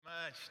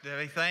much,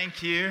 Debbie.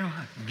 Thank you.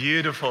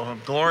 Beautiful,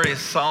 glorious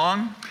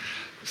song.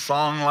 A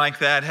song like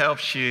that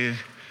helps you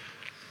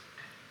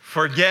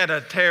forget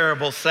a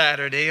terrible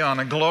Saturday on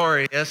a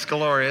glorious,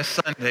 glorious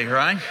Sunday,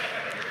 right?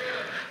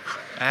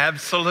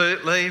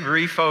 Absolutely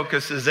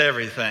refocuses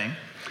everything.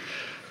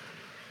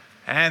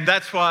 And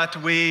that's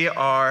what we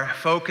are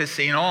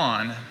focusing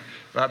on,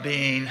 about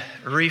being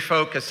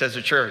refocused as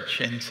a church.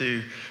 And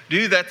to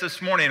do that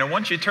this morning, I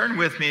want you to turn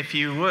with me, if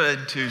you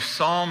would, to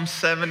Psalm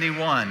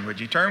 71. Would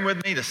you turn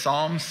with me to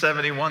Psalm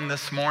 71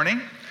 this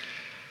morning?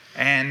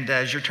 And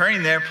as you're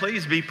turning there,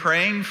 please be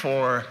praying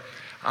for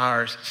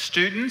our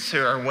students who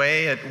are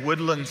away at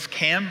Woodlands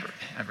Camp,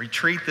 a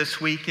retreat this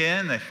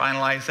weekend. They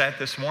finalized that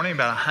this morning,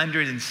 about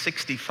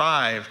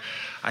 165,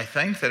 I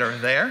think, that are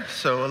there.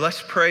 So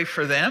let's pray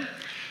for them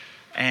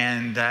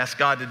and ask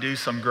God to do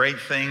some great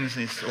things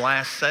in these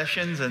last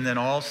sessions. And then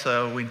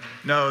also, we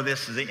know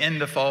this is the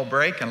end of fall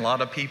break, and a lot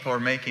of people are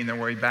making their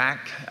way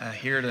back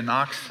here to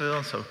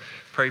Knoxville, so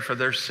pray for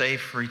their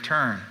safe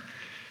return.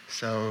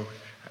 So,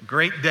 a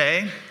great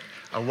day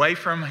away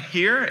from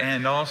here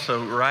and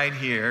also right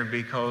here,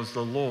 because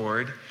the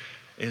Lord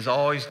is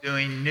always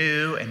doing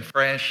new and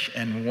fresh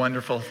and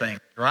wonderful things,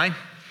 right?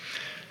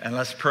 And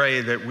let's pray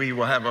that we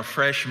will have a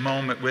fresh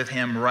moment with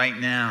Him right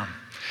now.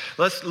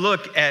 Let's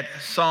look at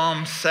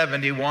Psalm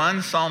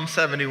 71. Psalm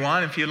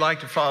 71, if you'd like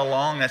to follow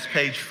along, that's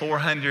page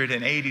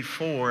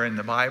 484 in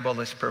the Bible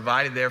that's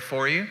provided there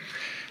for you.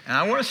 And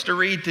I want us to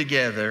read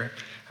together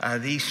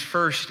these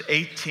first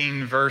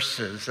 18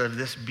 verses of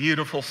this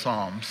beautiful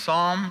psalm.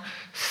 Psalm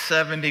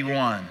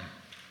 71.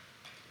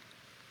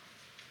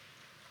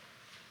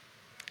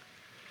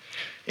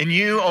 In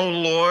you, O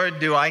Lord,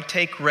 do I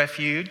take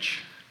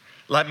refuge.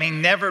 Let me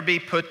never be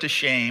put to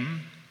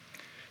shame.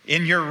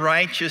 In your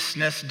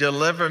righteousness,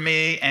 deliver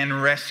me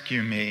and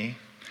rescue me.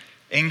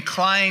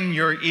 Incline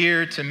your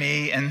ear to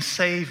me and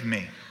save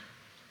me.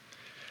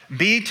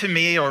 Be to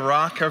me a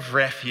rock of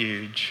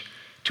refuge,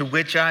 to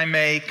which I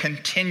may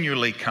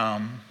continually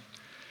come.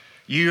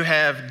 You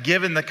have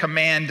given the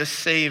command to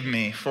save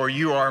me, for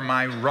you are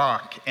my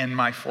rock and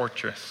my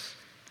fortress.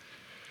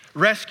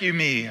 Rescue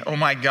me, O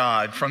my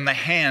God, from the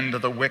hand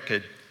of the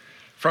wicked,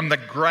 from the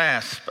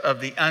grasp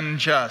of the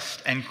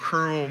unjust and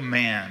cruel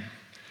man.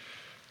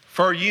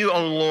 For you,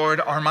 O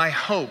Lord, are my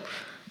hope,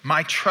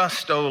 my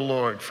trust, O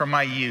Lord, from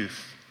my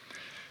youth.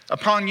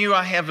 Upon you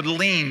I have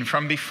leaned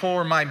from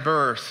before my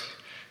birth.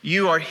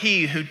 You are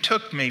he who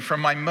took me from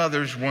my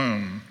mother's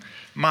womb.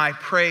 My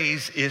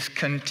praise is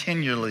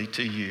continually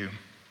to you.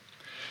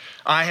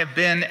 I have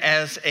been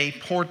as a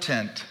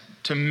portent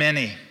to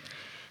many,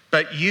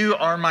 but you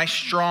are my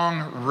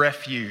strong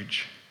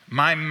refuge.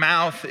 My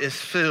mouth is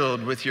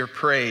filled with your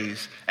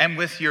praise and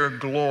with your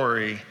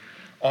glory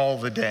all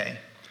the day.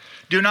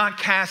 Do not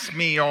cast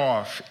me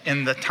off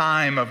in the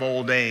time of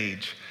old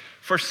age.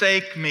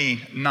 Forsake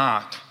me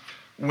not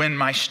when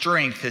my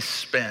strength is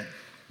spent.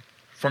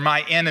 For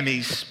my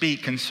enemies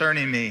speak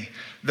concerning me.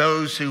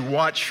 Those who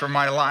watch for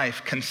my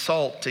life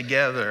consult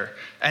together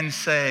and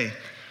say,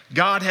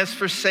 God has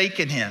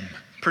forsaken him.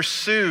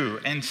 Pursue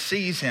and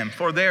seize him,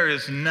 for there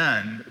is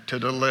none to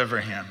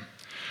deliver him.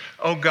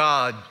 O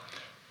God,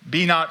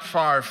 be not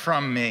far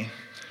from me.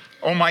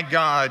 O my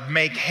God,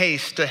 make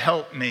haste to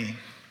help me.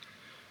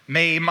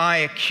 May my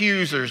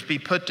accusers be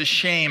put to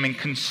shame and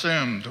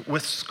consumed.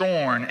 With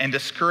scorn and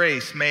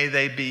disgrace may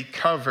they be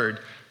covered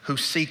who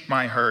seek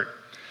my hurt.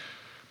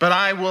 But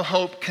I will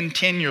hope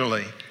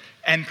continually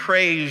and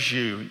praise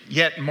you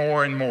yet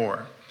more and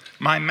more.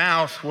 My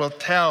mouth will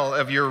tell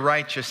of your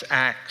righteous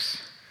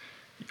acts,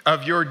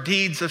 of your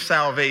deeds of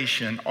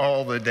salvation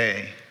all the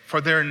day,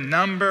 for their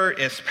number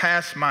is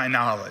past my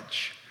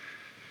knowledge.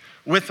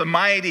 With the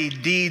mighty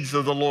deeds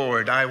of the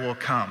Lord I will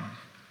come.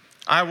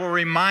 I will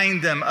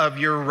remind them of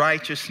your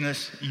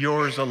righteousness,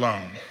 yours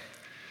alone.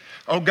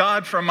 O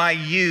God, from my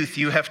youth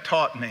you have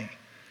taught me,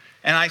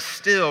 and I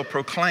still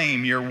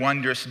proclaim your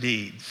wondrous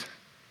deeds.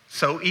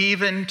 So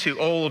even to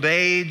old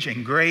age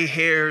and gray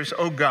hairs,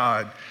 O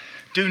God,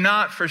 do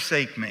not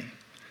forsake me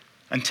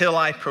until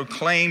I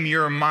proclaim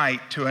your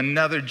might to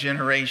another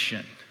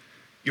generation,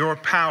 your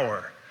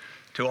power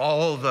to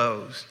all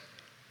those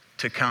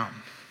to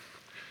come.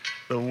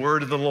 The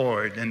word of the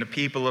Lord, and the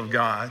people of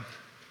God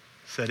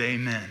said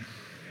amen.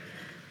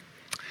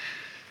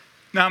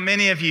 Now,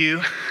 many of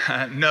you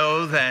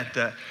know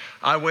that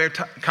I wear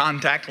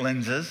contact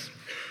lenses.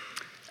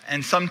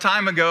 And some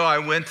time ago, I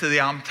went to the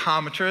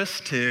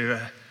optometrist to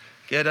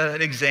get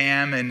an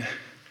exam, and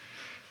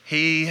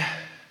he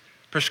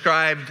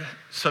prescribed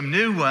some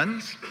new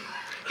ones.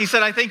 He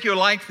said, I think you'll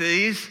like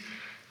these.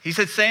 He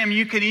said, Sam,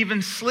 you can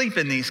even sleep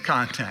in these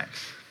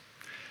contacts.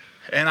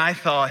 And I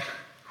thought,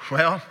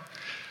 well,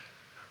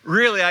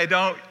 really, I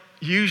don't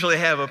usually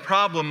have a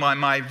problem on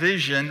my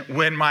vision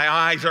when my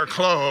eyes are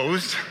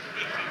closed.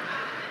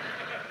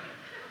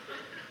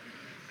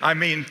 I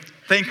mean,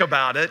 think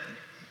about it.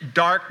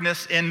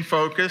 Darkness in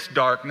focus,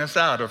 darkness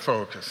out of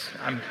focus.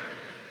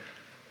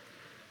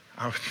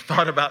 I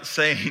thought about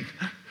saying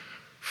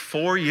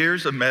 4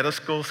 years of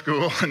medical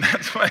school, and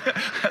that's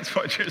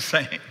what you're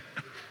saying.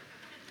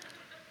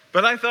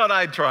 But I thought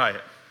I'd try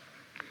it.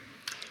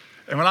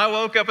 And when I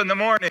woke up in the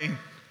morning,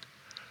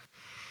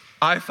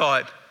 I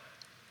thought,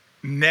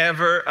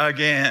 never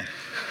again.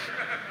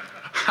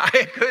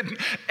 I couldn't,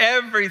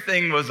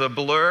 everything was a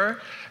blur.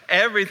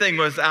 Everything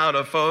was out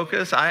of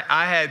focus. I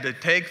had to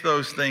take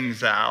those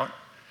things out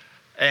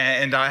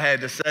and I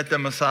had to set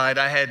them aside.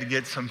 I had to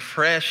get some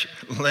fresh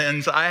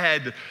lens. I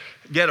had to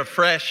get a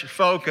fresh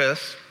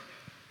focus.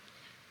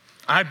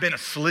 I've been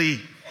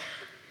asleep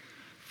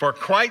for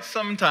quite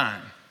some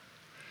time.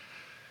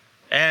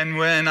 And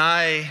when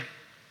I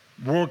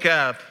woke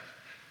up,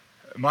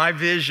 my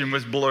vision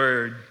was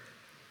blurred.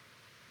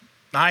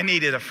 I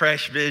needed a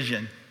fresh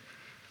vision.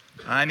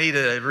 I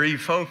needed a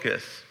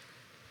refocus.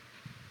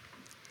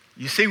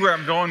 You see where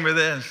I'm going with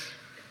this?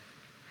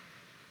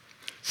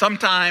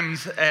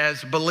 Sometimes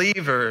as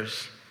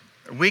believers,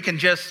 we can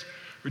just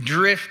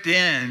drift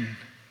in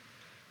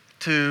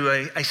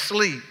to a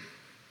sleep,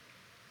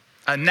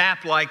 a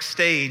nap-like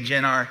stage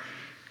in our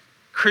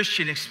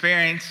Christian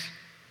experience.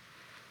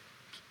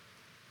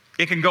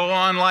 It can go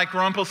on like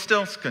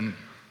Rumpelstiltskin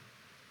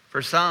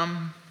for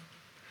some,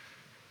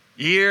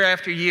 year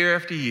after year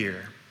after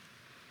year.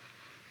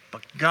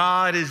 But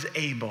God is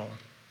able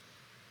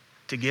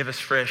to give us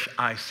fresh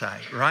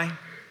eyesight, right?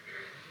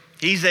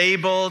 He's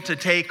able to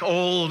take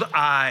old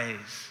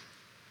eyes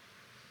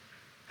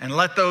and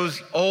let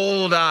those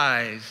old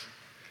eyes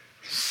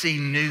see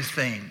new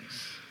things.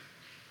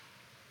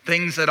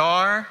 Things that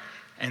are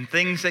and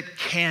things that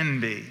can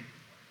be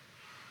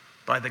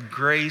by the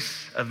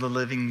grace of the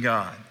living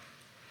God.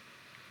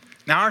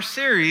 Now, our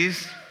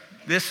series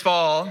this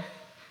fall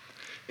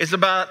is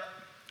about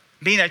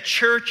being a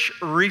church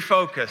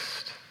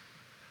refocused.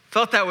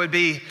 Thought that would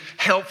be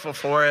helpful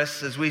for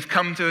us as we've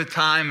come to a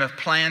time of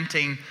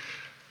planting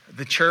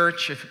the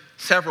church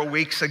several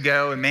weeks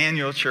ago,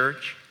 Emmanuel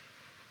Church.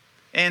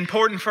 And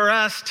important for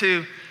us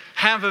to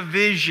have a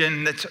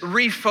vision that's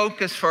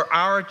refocused for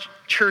our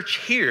church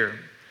here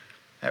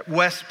at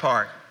West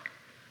Park.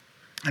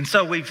 And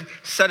so we've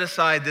set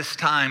aside this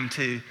time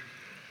to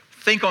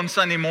think on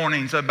Sunday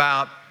mornings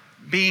about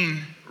being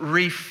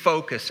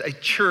refocused, a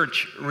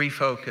church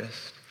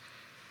refocused.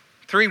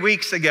 3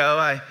 weeks ago,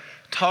 I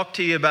talked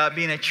to you about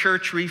being a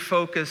church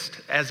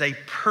refocused as a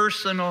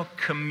personal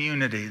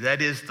community.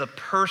 That is the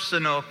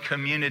personal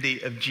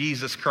community of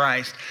Jesus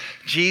Christ.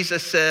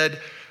 Jesus said,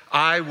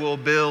 I will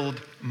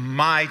build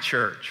my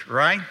church,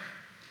 right?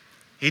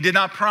 He did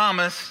not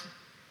promise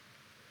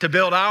to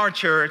build our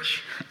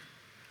church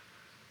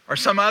or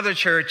some other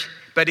church,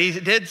 but he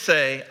did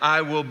say,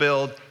 I will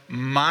build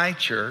my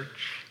church.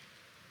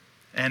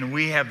 And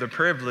we have the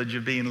privilege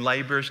of being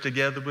laborers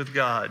together with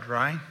God,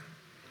 right?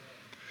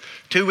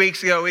 2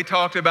 weeks ago, we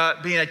talked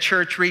about being a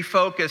church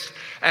refocused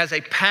as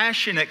a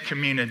passionate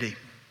community.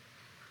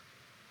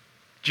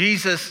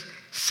 Jesus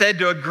said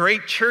to a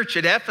great church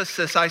at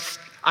Ephesus,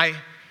 I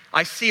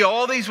see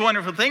all these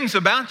wonderful things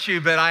about you,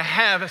 but I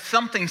have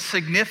something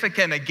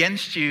significant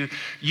against you.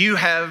 You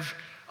have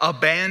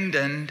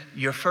abandoned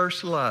your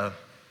first love.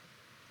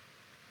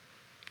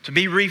 To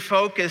be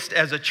refocused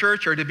as a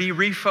church or to be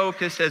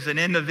refocused as an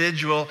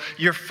individual,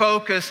 your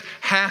focus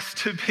has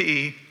to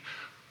be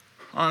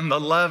on the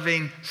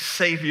loving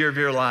Savior of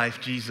your life,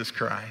 Jesus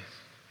Christ.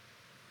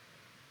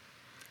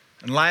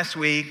 And last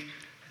week,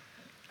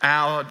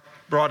 Al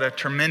brought a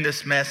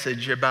tremendous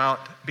message about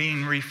being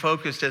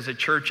refocused as a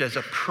church, as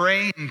a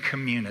praying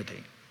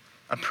community.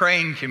 A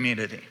praying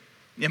community.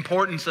 The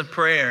importance of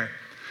prayer.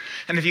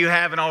 And if you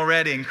haven't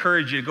already, I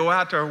encourage you to go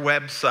out to our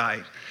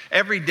website.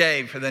 Every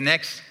day for the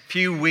next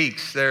few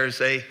weeks, there's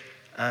a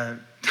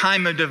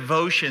time of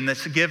devotion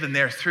that's given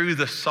there through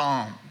the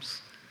Psalms.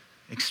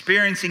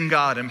 Experiencing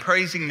God and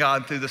praising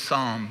God through the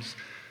Psalms.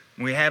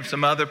 We have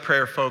some other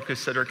prayer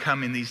focus that are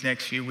coming these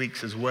next few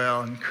weeks as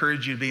well. I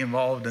encourage you to be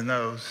involved in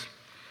those.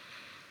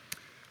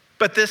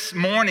 But this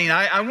morning,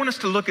 I want us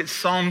to look at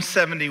Psalm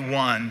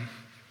 71.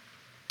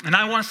 And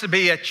I want us to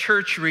be a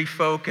church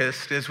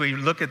refocused as we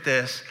look at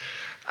this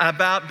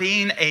about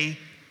being a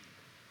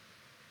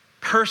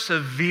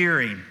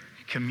persevering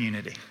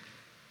community.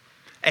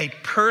 A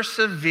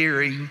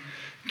persevering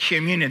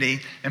community.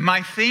 And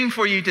my theme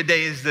for you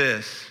today is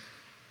this: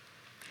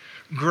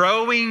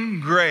 growing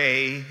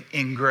gray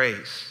in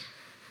grace.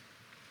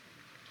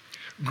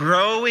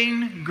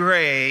 Growing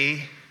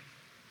gray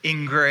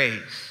in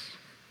grace.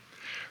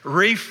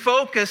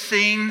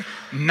 Refocusing,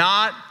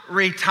 not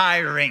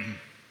retiring.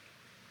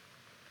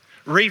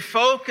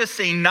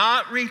 Refocusing,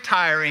 not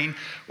retiring.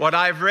 What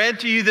I've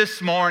read to you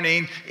this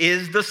morning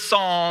is the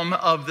psalm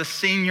of the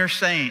senior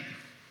saint.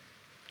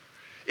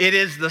 It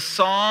is the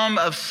psalm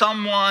of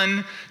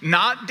someone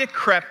not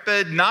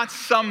decrepit, not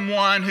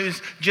someone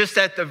who's just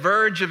at the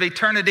verge of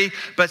eternity,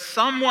 but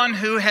someone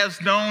who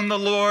has known the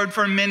Lord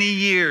for many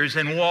years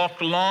and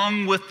walked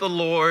long with the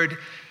Lord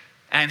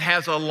and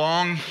has a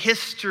long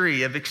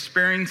history of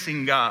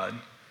experiencing God.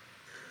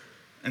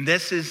 And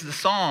this is the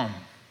psalm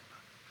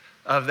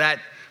of that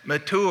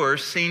mature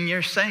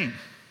senior saint.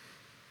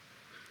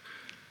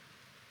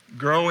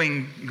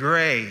 Growing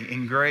gray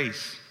in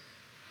grace.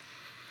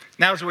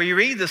 Now, as we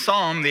read the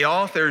psalm, the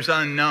author is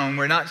unknown.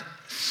 We're not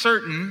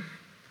certain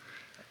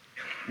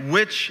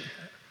which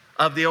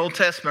of the Old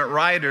Testament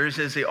writers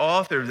is the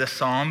author of this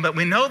psalm, but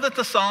we know that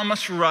the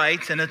psalmist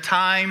writes in a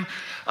time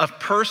of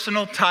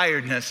personal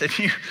tiredness.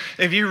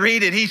 If you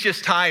read it, he's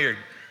just tired.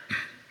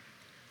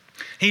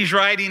 He's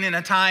writing in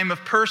a time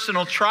of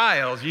personal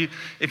trials.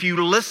 If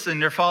you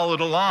listened or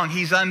followed along,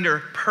 he's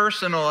under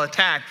personal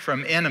attack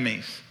from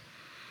enemies.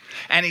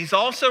 And he's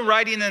also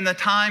writing in a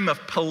time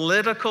of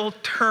political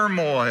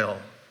turmoil.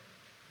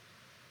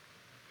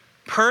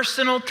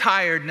 Personal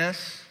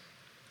tiredness,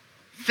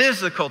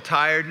 physical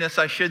tiredness,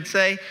 I should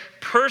say,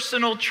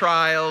 personal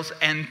trials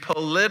and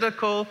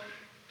political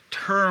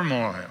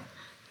turmoil.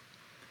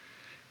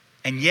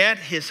 And yet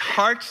his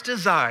heart's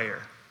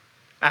desire,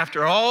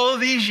 after all of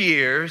these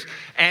years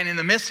and in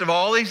the midst of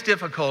all these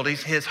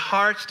difficulties, his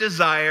heart's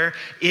desire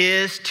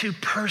is to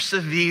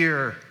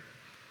persevere,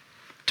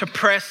 to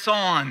press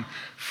on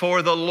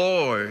for the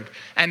Lord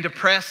and to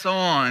press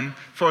on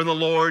for the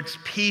Lord's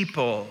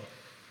people.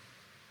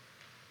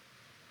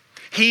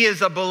 He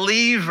is a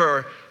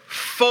believer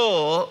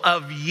full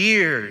of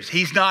years.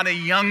 He's not a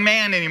young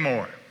man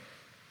anymore.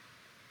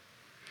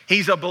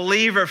 He's a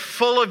believer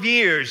full of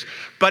years,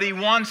 but he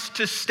wants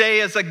to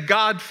stay as a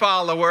God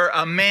follower,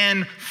 a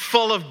man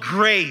full of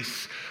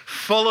grace,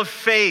 full of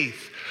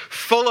faith,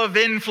 full of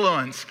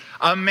influence,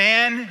 a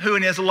man who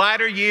in his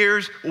latter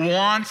years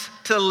wants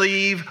to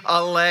leave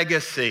a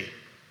legacy.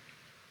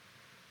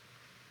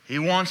 He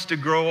wants to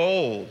grow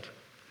old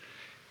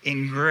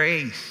in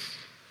grace.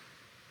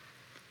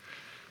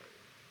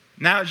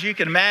 Now, as you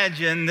can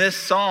imagine, this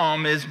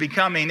psalm is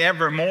becoming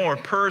ever more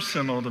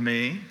personal to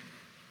me.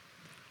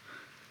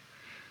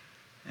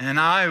 And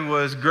I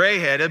was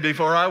gray-headed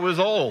before I was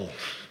old.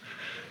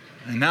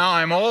 And now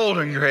I'm old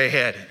and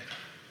gray-headed.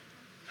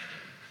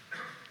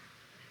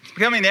 It's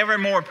becoming ever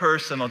more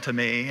personal to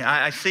me.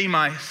 I find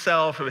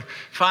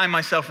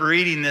myself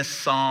reading this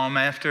psalm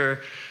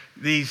after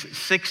these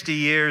 60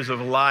 years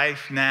of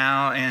life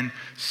now and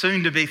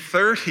soon to be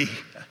 30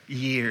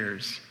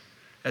 years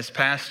as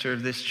pastor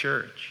of this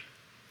church.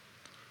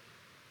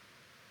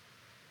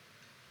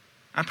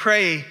 I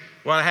pray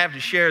what I have to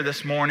share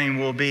this morning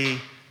will be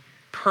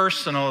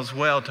personal as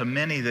well to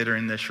many that are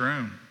in this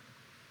room.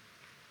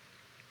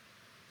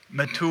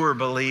 Mature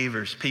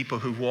believers, people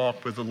who've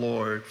walked with the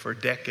Lord for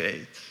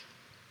decades.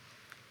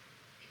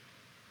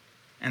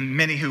 And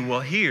many who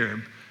will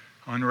hear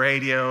on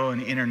radio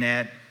and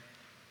internet.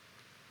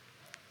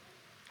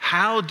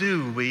 How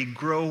do we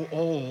grow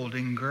old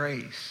in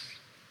grace?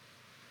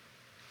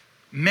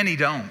 Many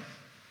don't.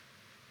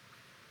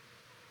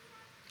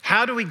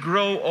 How do we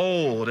grow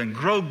old and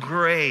grow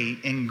gray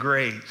in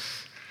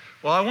grace?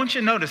 Well, I want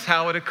you to notice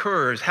how it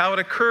occurs. How it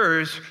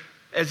occurs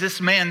as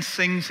this man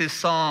sings his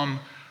psalm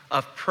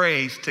of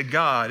praise to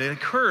God. It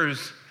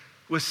occurs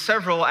with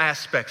several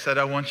aspects that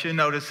I want you to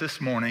notice this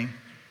morning.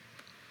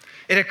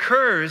 It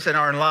occurs in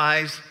our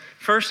lives,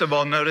 first of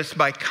all, notice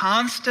by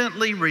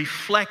constantly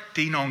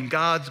reflecting on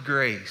God's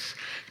grace.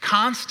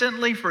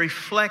 Constantly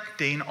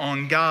reflecting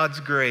on God's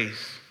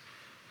grace.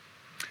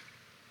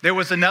 There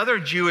was another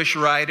Jewish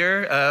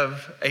writer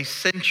of a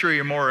century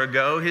or more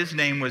ago. His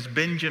name was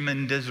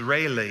Benjamin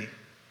Disraeli.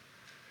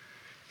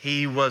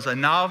 He was a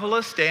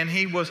novelist and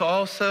he was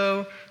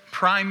also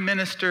Prime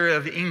Minister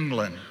of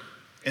England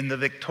in the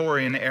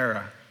Victorian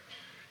era.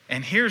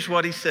 And here's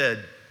what he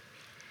said.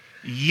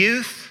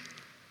 Youth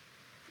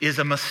is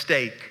a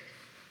mistake.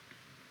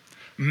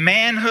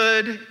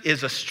 Manhood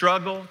is a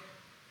struggle.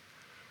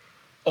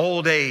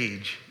 Old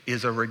age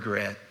is a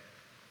regret.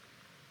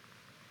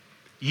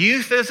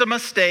 Youth is a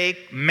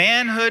mistake,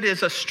 manhood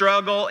is a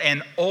struggle,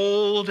 and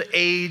old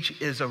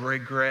age is a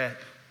regret.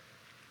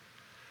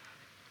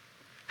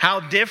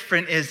 How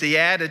different is the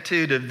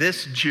attitude of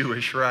this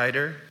Jewish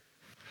writer?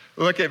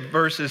 Look at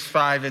verses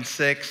 5 and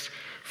 6.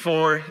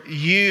 For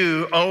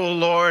you, O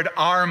Lord,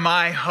 are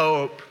my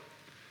hope,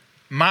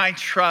 my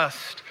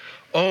trust,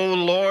 O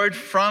Lord,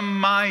 from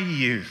my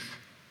youth.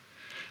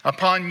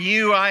 Upon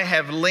you I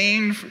have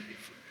leaned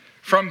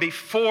from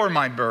before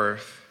my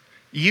birth.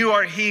 You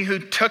are he who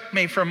took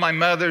me from my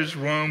mother's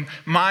womb.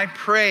 My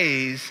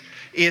praise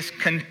is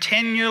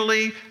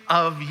continually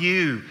of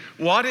you.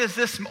 What is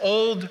this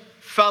old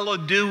fellow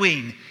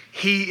doing?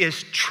 He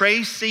is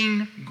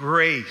tracing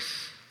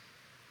grace.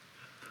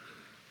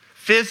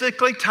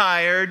 Physically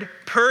tired,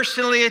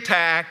 personally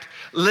attacked,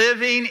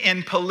 living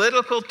in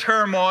political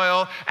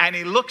turmoil, and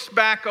he looks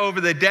back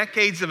over the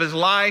decades of his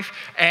life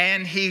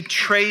and he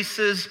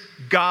traces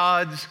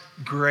God's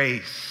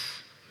grace.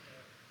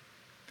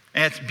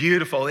 And it's a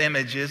beautiful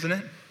image, isn't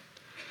it?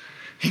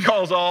 He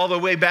goes all the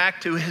way back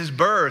to his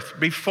birth,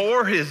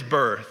 before his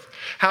birth,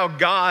 how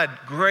God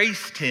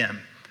graced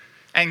him.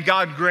 And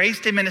God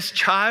graced him in his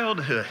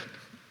childhood.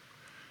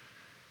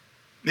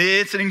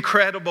 It's an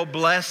incredible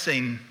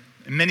blessing.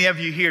 Many of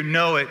you here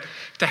know it,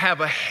 to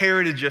have a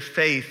heritage of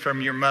faith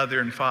from your mother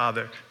and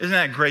father. Isn't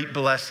that a great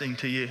blessing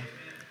to you?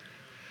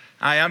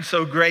 I am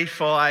so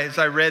grateful. As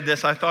I read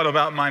this, I thought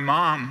about my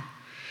mom.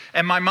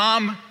 And my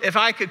mom, if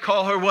I could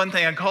call her one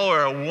thing, I'd call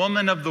her a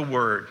woman of the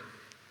word.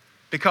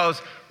 Because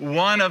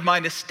one of my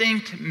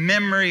distinct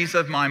memories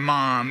of my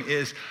mom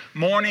is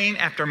morning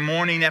after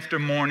morning after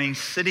morning,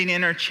 sitting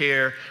in her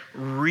chair,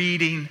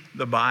 reading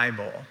the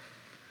Bible.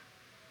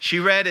 She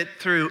read it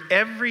through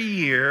every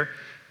year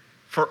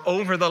for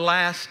over the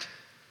last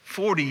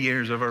 40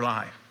 years of her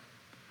life,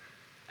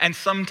 and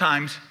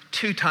sometimes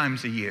 2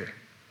 times a year.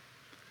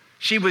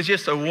 She was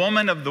just a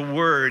woman of the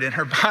Word, and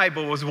her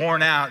Bible was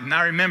worn out. And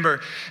I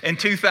remember in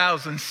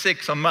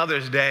 2006 on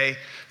Mother's Day,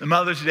 the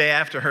Mother's Day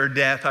after her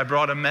death, I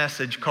brought a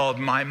message called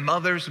My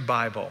Mother's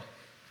Bible.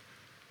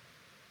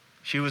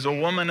 She was a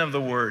woman of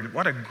the Word.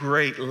 What a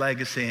great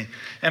legacy.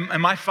 And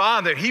my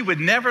father, he would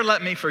never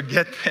let me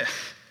forget this.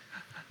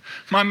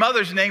 My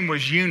mother's name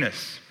was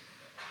Eunice.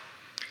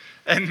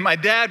 And my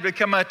dad would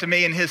come up to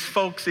me in his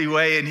folksy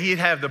way, and he'd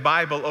have the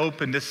Bible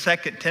open to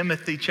 2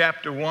 Timothy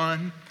chapter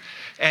 1.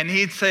 And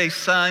he'd say,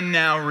 son,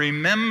 now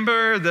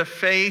remember the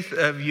faith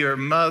of your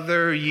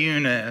mother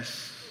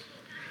Eunice.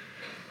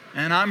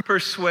 And I'm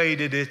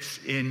persuaded it's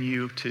in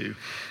you too.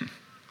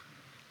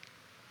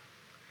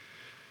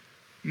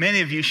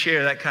 Many of you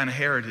share that kind of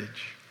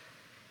heritage.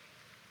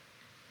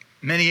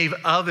 Many of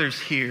others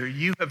here,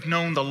 you have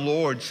known the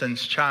Lord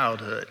since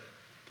childhood.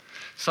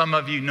 Some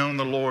of you known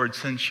the Lord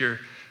since your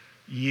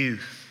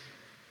youth.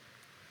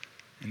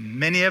 And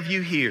many of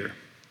you here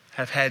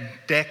have had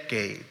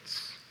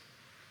decades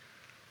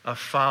of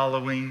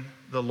following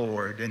the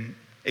Lord and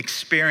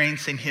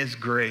experiencing His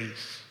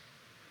grace.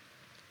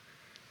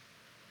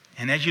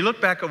 And as you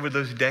look back over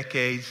those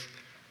decades,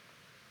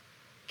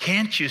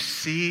 can't you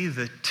see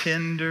the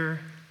tender,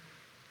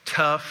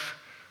 tough,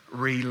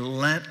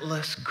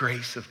 relentless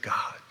grace of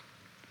God?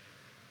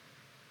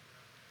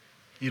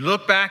 You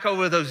look back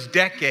over those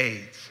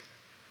decades,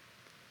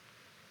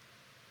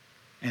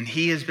 and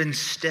He has been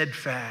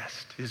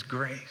steadfast, His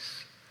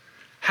grace.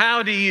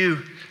 How do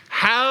you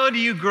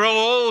grow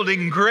old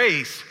in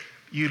grace?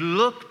 You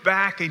look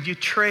back and you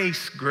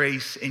trace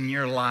grace in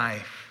your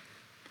life.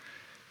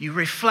 You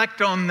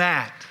reflect on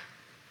that.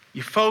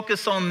 You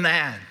focus on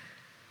that.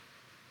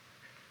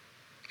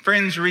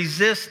 Friends,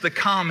 resist the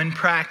common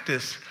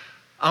practice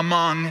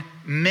among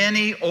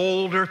many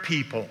older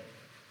people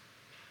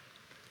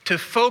to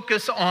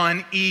focus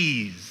on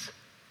ease.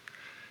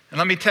 And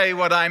let me tell you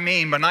what I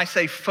mean when I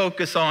say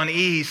focus on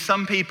ease.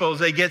 Some people, as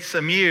they get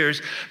some years,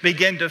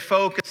 begin to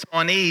focus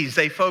on ease.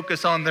 They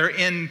focus on their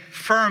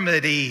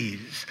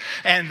infirmities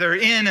and their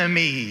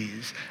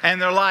enemies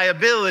and their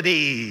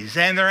liabilities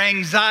and their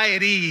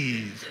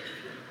anxieties.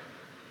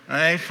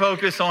 And they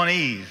focus on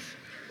ease.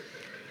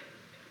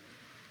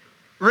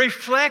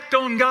 Reflect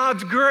on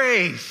God's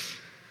grace.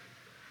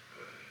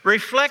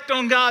 Reflect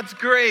on God's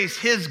grace,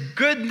 His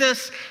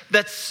goodness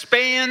that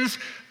spans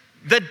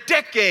the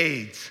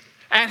decades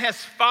and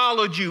has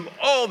followed you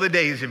all the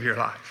days of your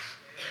life.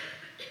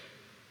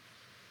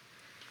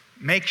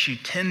 Makes you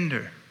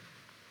tender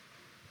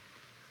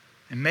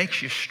and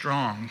makes you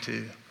strong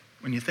too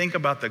when you think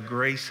about the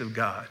grace of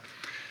God.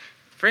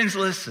 Friends,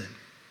 listen.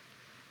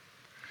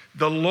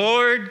 The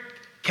Lord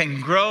can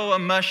grow a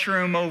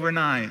mushroom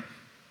overnight,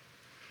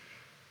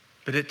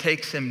 but it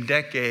takes Him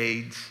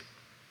decades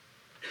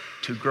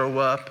to grow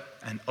up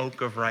an oak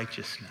of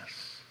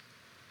righteousness.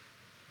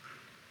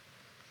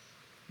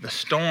 The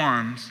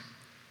storms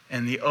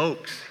and the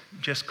oaks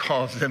just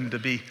cause them to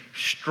be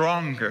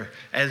stronger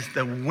as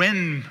the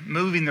wind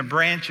moving the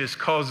branches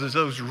causes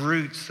those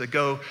roots to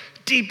go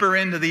deeper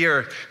into the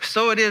earth.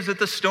 So it is that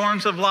the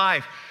storms of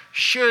life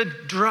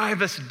should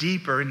drive us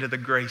deeper into the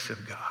grace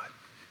of God.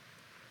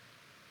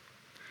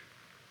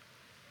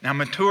 Now,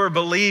 mature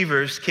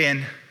believers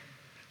can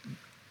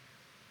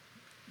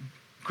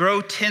grow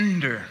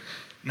tender,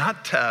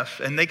 not tough,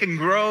 and they can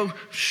grow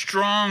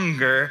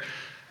stronger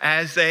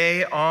as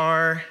they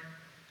are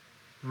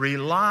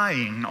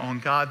relying on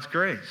God's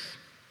grace,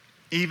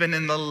 even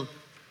in the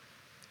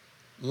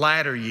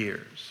latter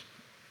years.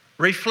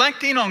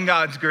 Reflecting on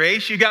God's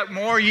grace, you got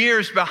more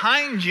years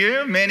behind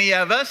you, many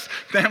of us,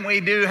 than we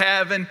do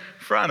have in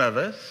front of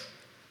us.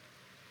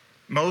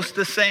 Most of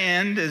the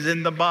sand is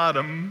in the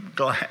bottom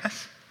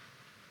glass.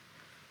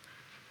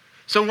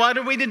 So what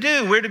are we to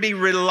do? We're to be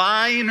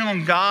relying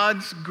on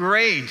God's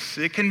grace.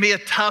 It can be a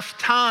tough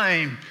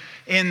time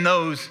in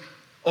those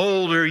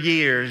older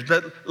years,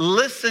 but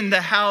listen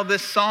to how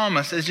this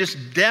psalmist is just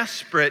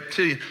desperate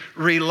to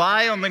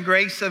rely on the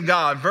grace of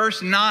God.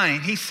 Verse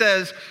 9, he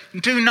says,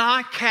 do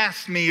not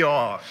cast me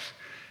off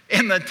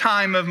in the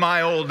time of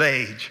my old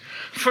age.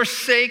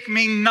 Forsake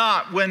me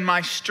not when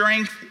my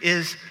strength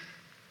is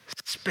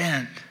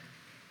spent.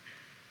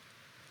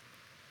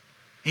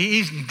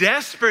 He's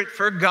desperate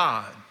for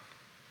God.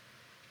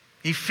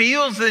 He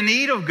feels the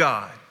need of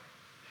God.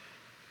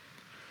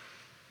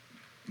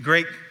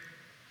 Great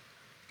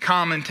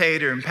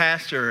commentator and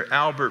pastor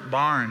Albert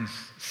Barnes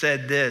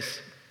said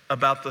this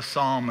about the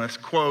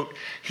psalmist, quote,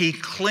 he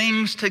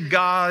clings to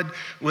God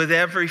with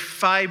every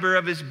fiber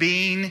of his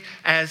being,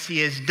 as he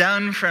has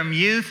done from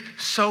youth,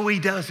 so he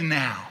does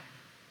now.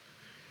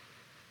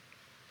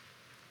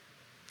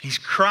 He's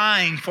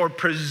crying for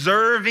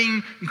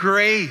preserving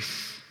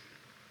grace.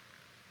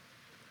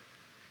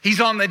 He's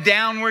on the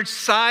downward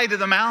side of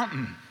the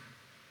mountain.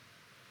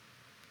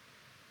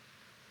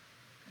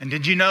 And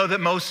did you know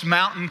that most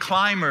mountain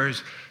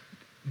climbers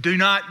do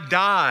not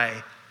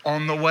die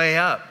on the way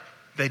up?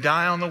 They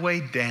die on the way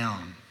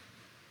down.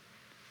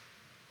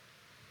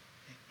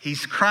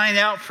 He's crying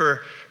out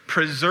for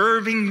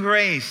preserving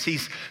grace.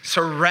 He's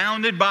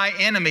surrounded by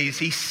enemies.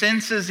 He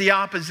senses the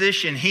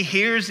opposition. He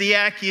hears the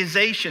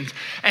accusations.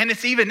 And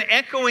it's even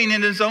echoing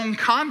in his own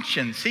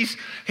conscience.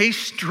 He's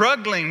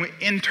struggling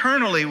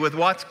internally with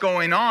what's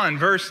going on.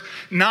 Verse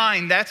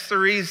 9, that's the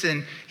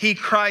reason he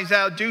cries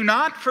out, "Do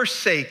not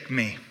forsake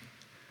me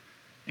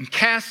and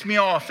cast me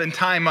off in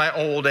time my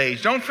old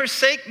age. Don't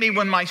forsake me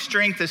when my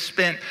strength is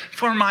spent,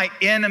 for my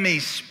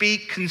enemies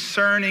speak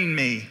concerning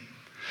me.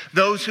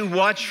 Those who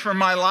watch for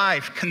my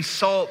life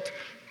consult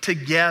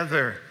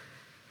together."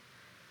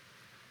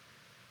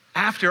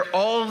 After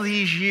all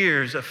these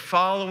years of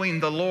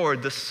following the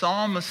Lord, the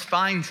psalmist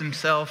finds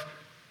himself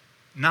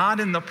not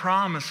in the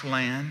promised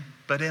land,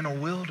 but in a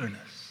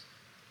wilderness.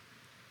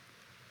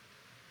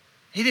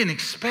 He didn't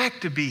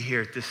expect to be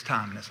here at this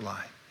time in his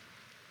life.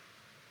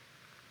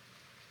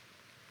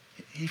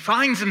 He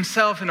finds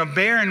himself in a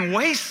barren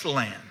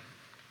wasteland.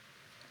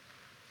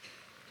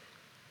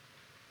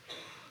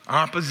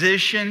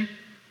 Opposition,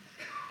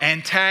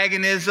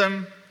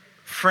 antagonism,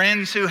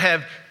 friends who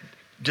have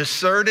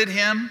deserted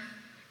him.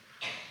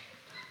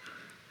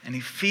 And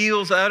he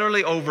feels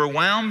utterly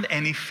overwhelmed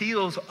and he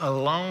feels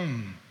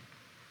alone.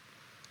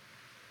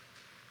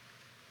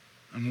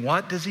 And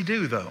what does he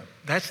do, though?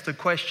 That's the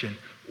question.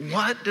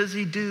 What does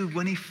he do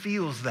when he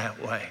feels that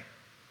way?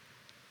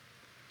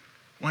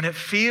 When it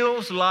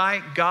feels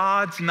like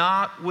God's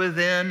not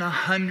within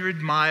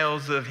 100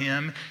 miles of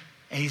him,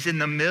 and he's in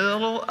the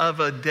middle of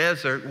a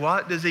desert,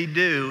 what does he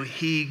do?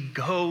 He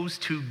goes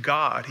to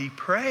God. He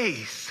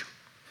prays.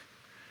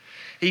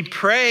 He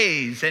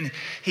prays, and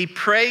he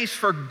prays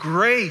for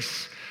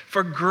grace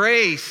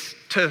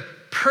to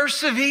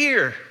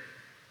persevere.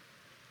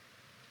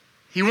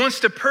 He wants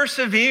to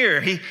persevere.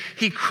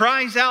 He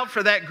cries out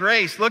for that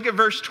grace. Look at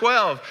verse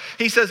 12.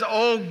 He says,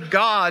 "Oh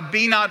God,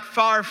 be not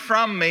far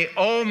from me.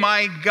 Oh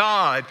my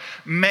God,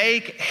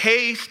 make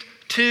haste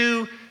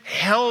to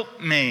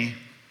help me."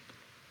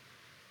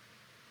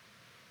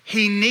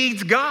 He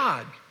needs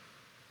God,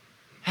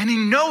 and he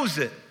knows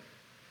it.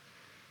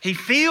 He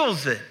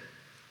feels it.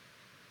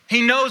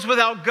 He knows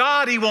without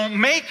God he won't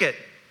make it.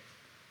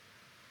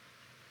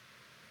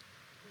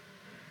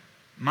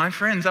 My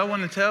friends, I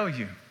want to tell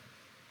you,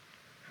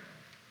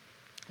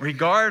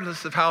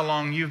 regardless of how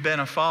long you've been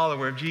a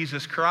follower of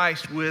Jesus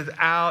Christ,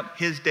 without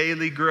his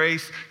daily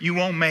grace, you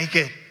won't make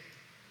it.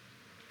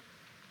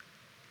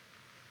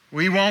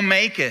 We won't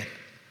make it.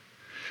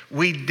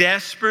 We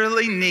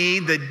desperately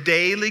need the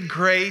daily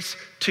grace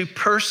to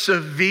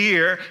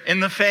persevere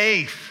in the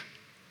faith.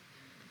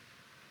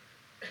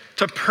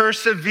 To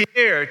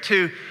persevere,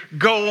 to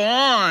go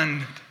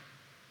on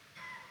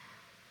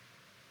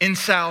in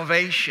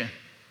salvation.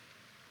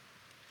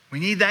 We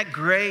need that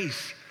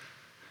grace.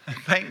 And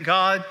thank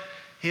God,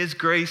 his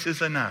grace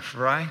is enough,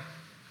 right?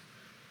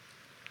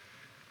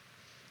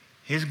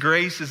 His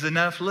grace is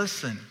enough.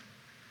 Listen,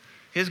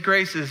 his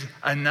grace is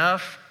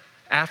enough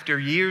after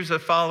years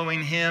of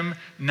following him,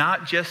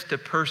 not just to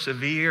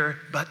persevere,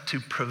 but to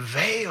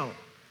prevail.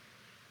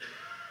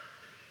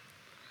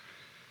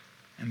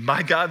 And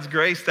by God's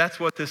grace, that's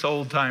what this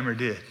old timer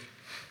did.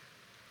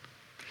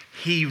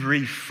 He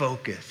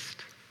refocused.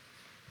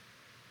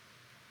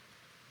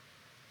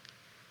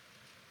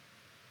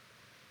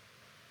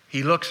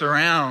 He looks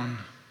around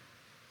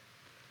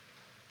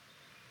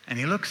and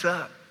he looks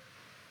up.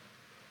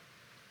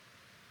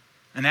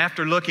 And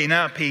after looking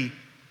up, he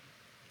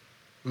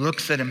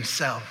looks at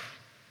himself.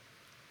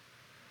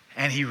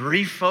 And he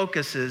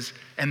refocuses.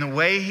 And the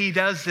way he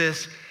does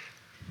this,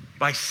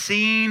 by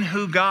seeing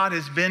who God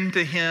has been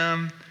to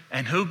him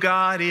and who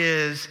God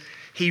is,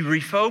 he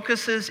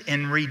refocuses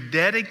in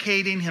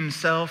rededicating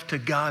himself to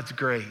God's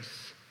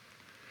grace.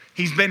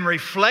 He's been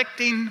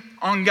reflecting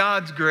on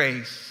God's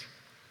grace.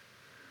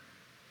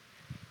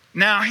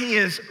 Now he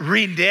is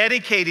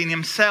rededicating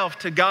himself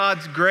to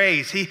God's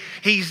grace.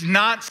 He's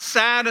not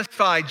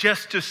satisfied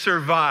just to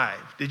survive.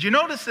 Did you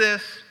notice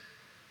this?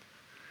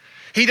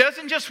 He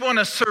doesn't just want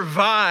to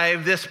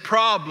survive this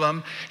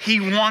problem.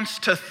 He wants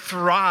to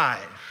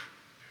thrive.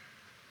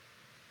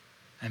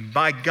 And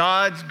by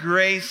God's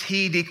grace,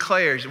 he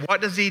declares.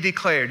 What does he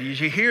declare? Did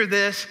you hear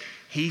this?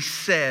 He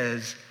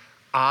says,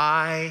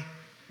 "I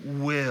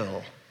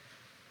will."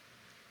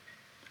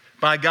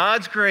 By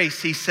God's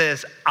grace, he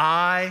says,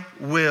 "I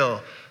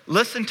will."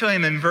 Listen to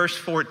him in verse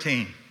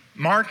 14.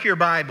 Mark your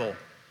Bible.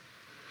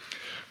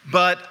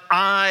 "But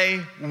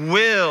I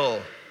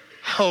will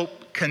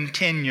hope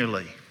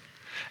continually,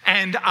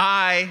 and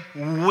I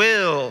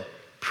will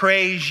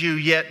praise you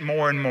yet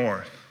more and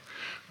more.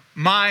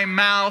 My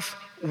mouth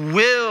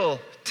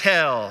will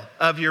tell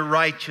of your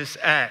righteous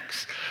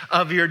acts,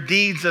 of your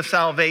deeds of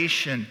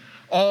salvation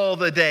all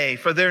the day,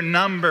 for their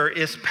number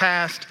is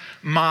past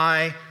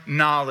my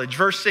knowledge."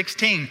 Verse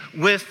 16,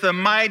 "With the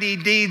mighty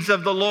deeds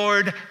of the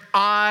Lord,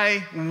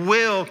 I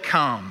will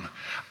come.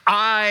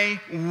 I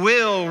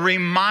will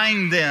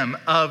remind them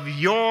of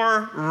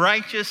your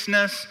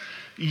righteousness,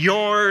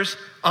 yours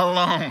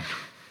alone.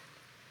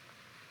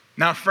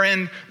 Now,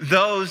 friend,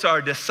 those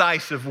are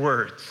decisive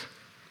words.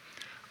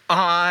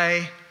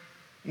 I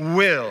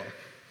will.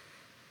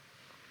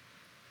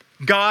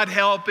 God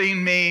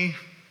helping me.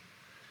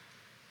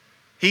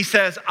 He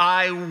says,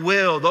 I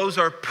will. Those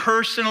are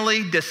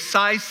personally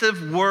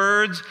decisive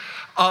words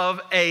of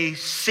a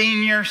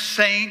senior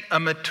saint, a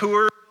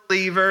mature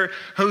believer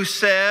who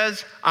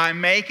says, I'm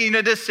making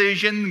a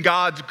decision.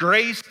 God's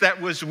grace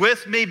that was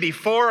with me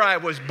before I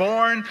was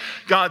born,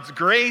 God's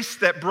grace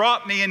that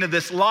brought me into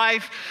this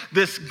life,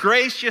 this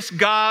gracious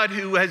God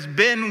who has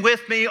been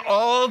with me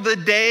all the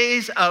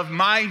days of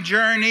my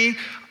journey,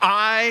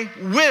 I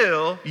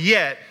will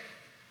yet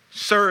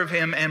serve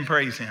him and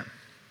praise him.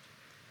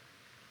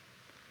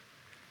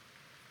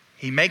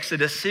 He makes a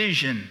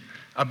decision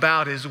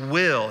about his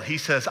will. He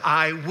says,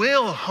 I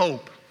will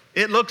hope.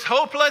 It looks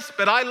hopeless,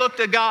 but I look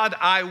to God,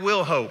 I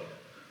will hope.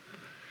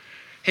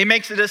 He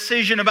makes a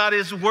decision about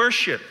his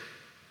worship.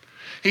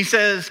 He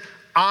says,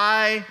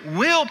 I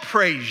will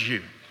praise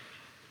you.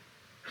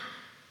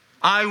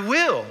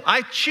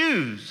 I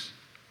choose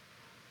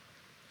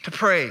to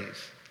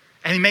praise.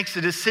 And he makes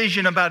a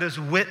decision about his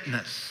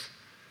witness.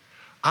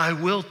 I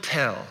will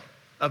tell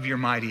of your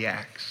mighty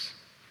acts.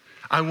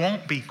 I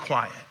won't be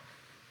quiet.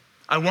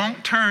 I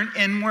won't turn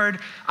inward.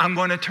 I'm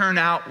going to turn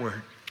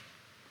outward.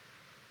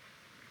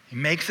 He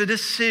makes a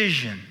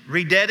decision,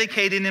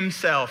 rededicating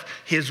himself,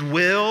 his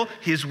will,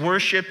 his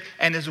worship,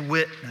 and his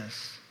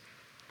witness.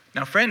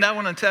 Now, friend, I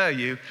want to tell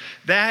you,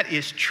 that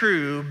is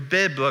true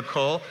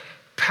biblical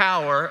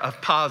power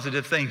of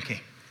positive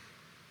thinking.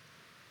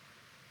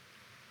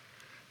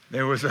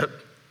 There was a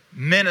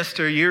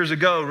minister years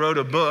ago wrote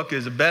a book,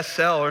 is a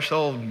bestseller,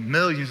 sold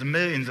millions and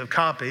millions of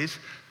copies,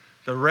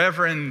 the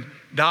Reverend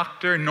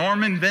Dr.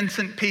 Norman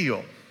Vincent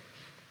Peale.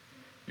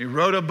 He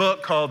wrote a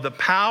book called The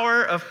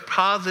Power of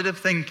Positive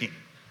Thinking.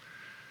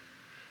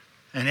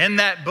 And in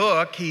that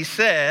book, he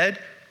said,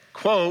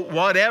 quote,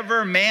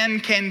 whatever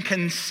man can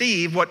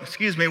conceive,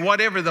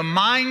 whatever the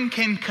mind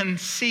can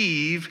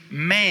conceive,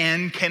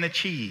 man can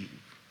achieve.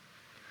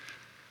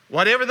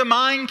 Whatever the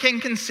mind can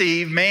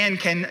conceive, man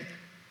can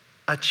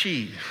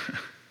achieve.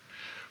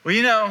 Well,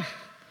 you know,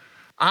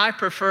 I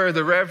prefer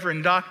the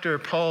Reverend Dr.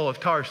 Paul of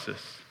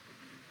Tarsus,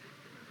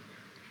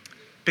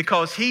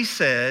 because he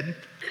said,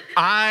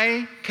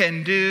 I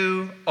can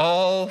do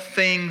all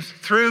things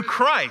through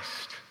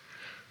Christ,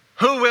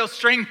 who will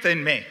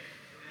strengthen me.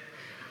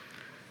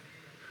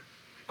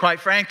 Quite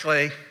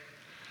frankly,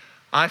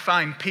 I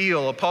find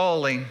Peale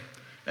appalling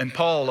and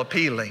Paul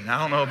appealing. I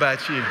don't know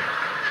about you.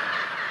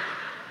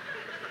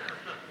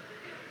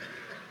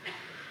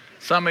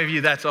 Some of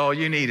you, that's all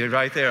you needed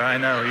right there. I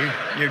know,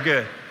 you're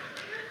good.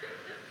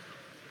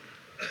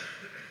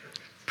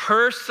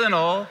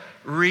 Personal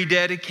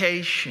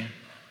rededication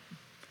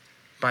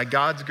by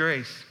God's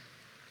grace.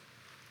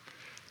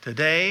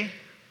 Today,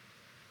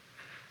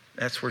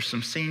 that's where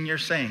some senior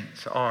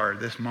saints are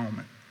this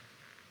moment.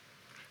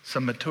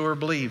 Some mature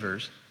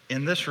believers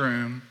in this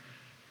room,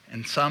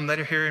 and some that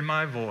are hearing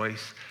my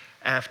voice,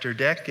 after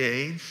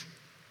decades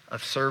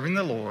of serving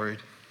the Lord,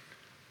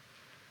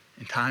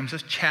 in times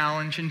of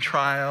challenge and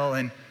trial,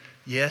 and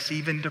yes,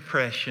 even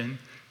depression,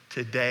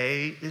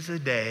 today is a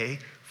day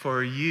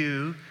for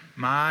you,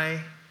 my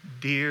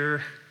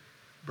dear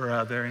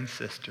brother and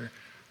sister,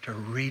 to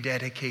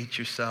rededicate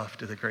yourself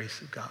to the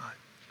grace of God.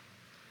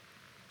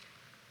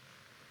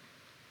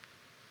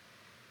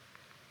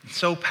 It's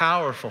so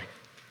powerful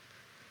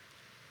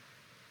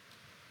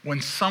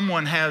when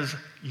someone has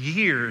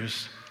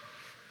years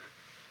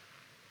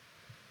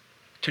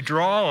to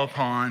draw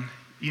upon.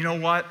 You know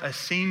what a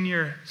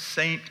senior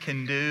saint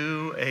can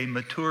do, a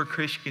mature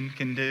Christian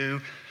can do,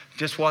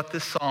 just what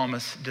the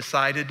psalmist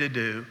decided to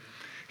do.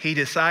 He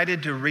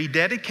decided to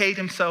rededicate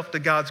himself to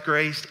God's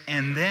grace,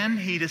 and then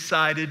he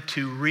decided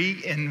to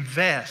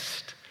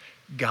reinvest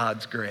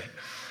God's grace.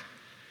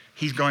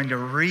 He's going to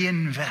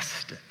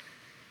reinvest it.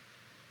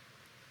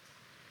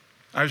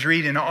 I was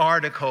reading an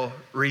article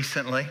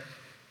recently,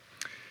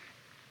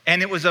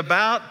 and it was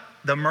about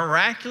the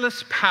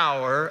miraculous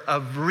power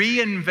of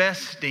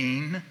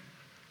reinvesting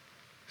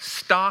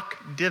stock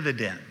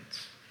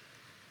dividends.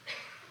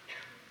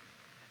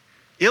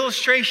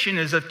 Illustration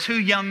is of two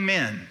young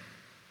men.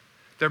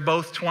 They're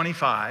both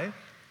 25.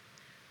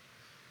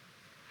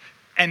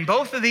 And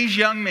both of these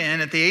young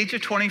men at the age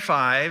of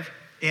 25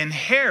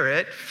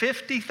 inherit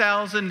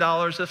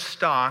 $50,000 of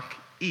stock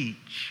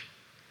each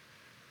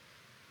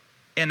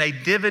in a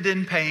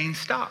dividend-paying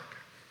stock.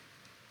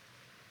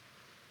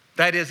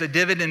 That is, a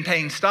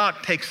dividend-paying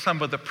stock takes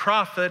some of the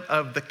profit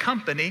of the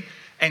company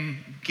and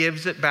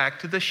gives it back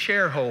to the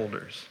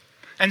shareholders.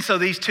 And so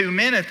these two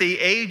men at the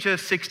age of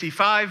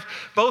 65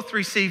 both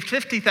received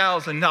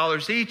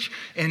 $50,000 each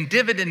in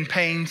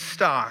dividend-paying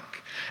stock.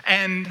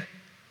 And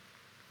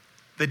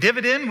the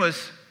dividend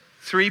was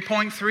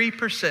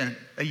 3.3%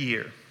 a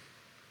year.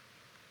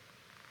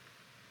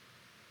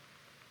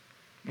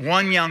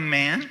 One young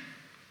man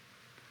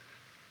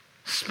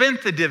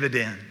spent the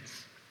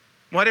dividends.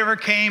 Whatever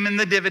came in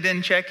the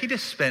dividend check, he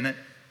just spent it.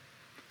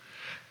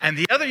 And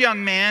the other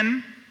young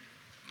man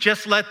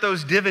just let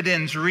those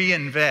dividends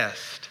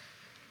reinvest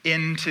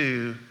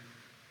into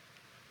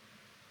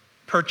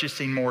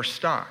purchasing more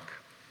stock.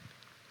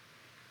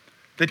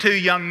 The two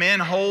young men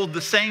hold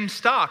the same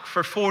stock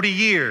for 40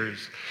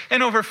 years.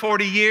 And over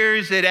 40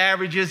 years, it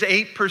averages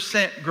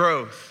 8%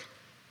 growth.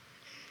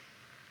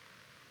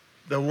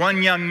 The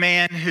one young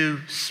man who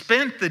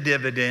spent the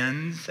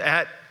dividends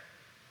at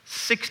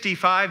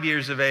 65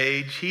 years of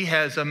age, he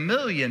has $1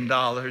 million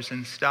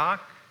in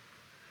stock.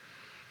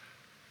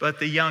 But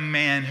the young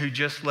man who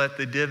just let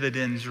the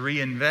dividends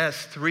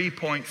reinvest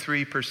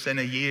 3.3%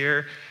 a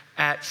year,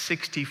 at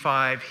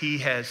 65, he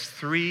has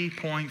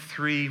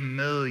 $3.3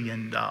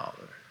 million.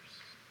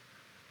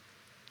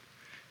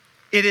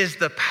 It is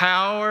the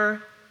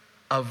power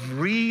of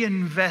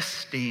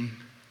reinvesting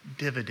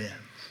dividends.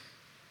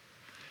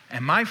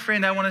 And my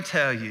friend, I want to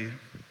tell you,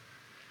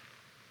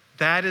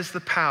 that is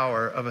the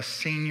power of a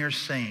senior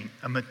saint,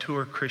 a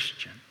mature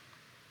Christian.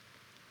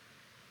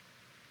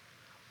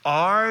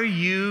 Are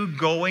you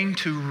going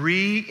to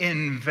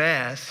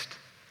reinvest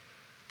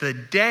the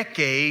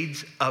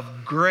decades of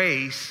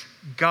grace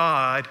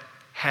God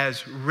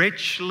has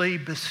richly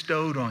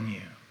bestowed on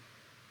you?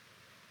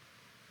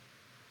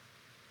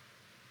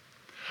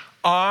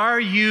 Are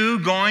you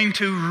going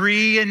to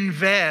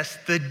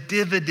reinvest the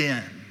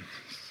dividends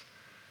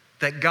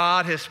that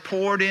God has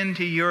poured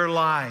into your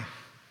life?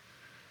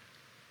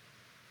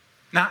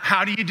 Now,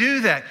 how do you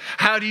do that?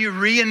 How do you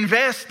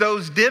reinvest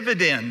those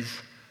dividends?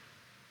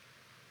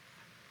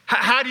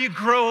 How do you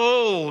grow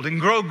old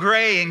and grow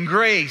gray in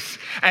grace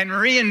and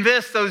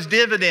reinvest those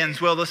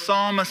dividends? Well, the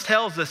psalmist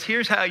tells us,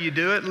 here's how you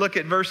do it. Look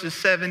at verses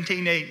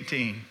 17,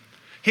 18.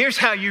 Here's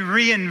how you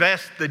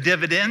reinvest the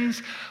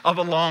dividends of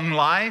a long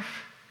life.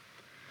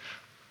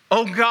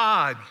 O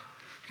God,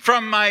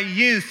 from my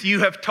youth you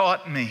have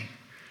taught me,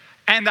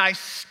 and I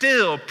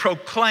still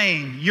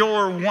proclaim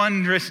your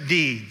wondrous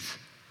deeds.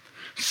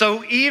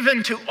 So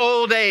even to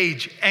old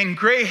age and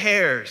gray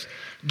hairs,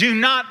 do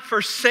not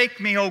forsake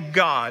me, O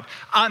God,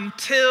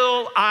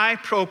 until I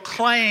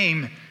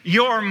proclaim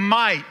your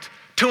might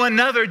to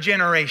another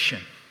generation,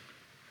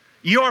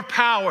 your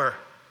power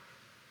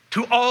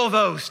to all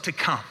those to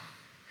come.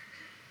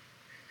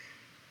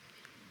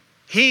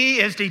 He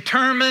is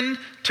determined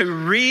to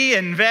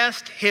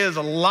reinvest his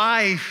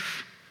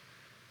life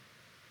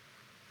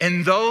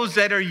in those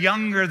that are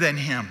younger than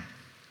him,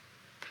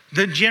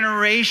 the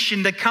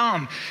generation to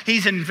come.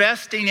 He's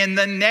investing in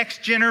the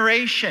next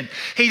generation.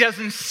 He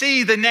doesn't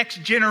see the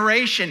next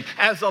generation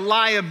as a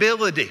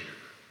liability.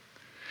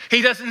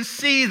 He doesn't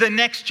see the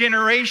next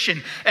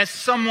generation as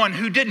someone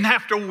who didn't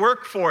have to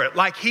work for it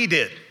like he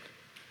did.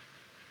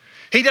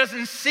 He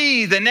doesn't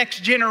see the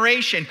next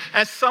generation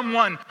as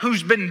someone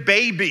who's been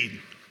babied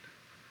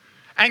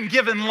and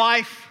given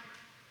life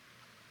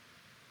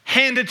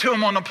handed to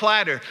him on a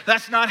platter.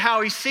 That's not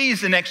how he sees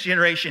the next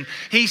generation.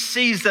 He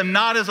sees them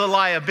not as a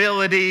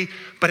liability,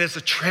 but as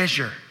a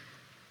treasure.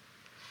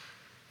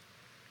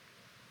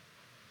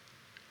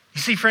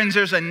 You see, friends,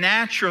 there's a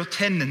natural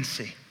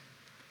tendency.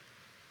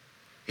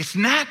 It's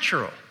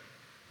natural.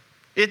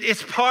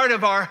 It's part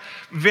of our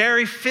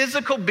very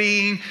physical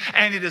being,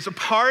 and it is a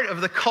part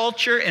of the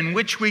culture in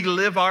which we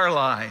live our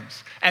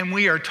lives. And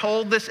we are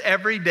told this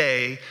every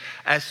day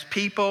as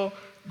people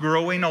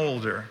growing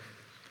older.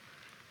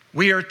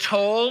 We are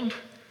told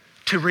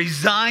to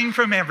resign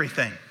from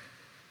everything.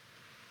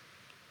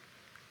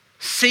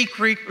 Seek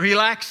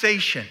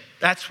relaxation.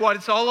 That's what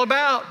it's all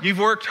about. You've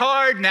worked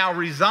hard, now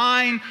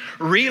resign,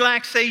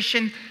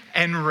 relaxation,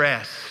 and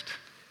rest.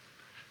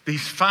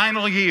 These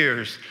final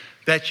years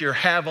that you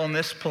have on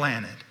this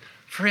planet.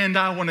 Friend,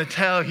 I want to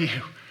tell you,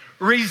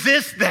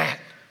 resist that.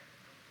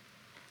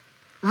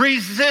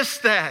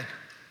 Resist that.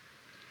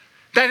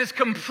 That is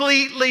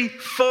completely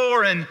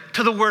foreign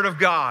to the Word of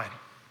God.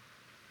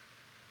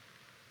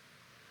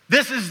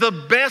 This is the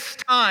best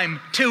time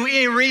to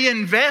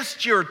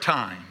reinvest your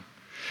time,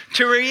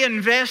 to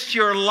reinvest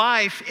your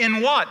life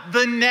in what?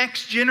 The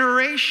next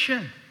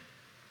generation.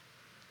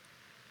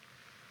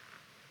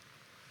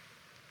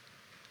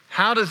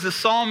 How does the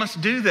psalmist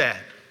do that?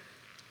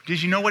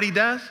 Did you know what he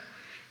does?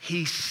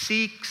 He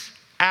seeks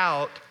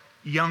out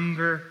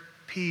younger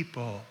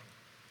people.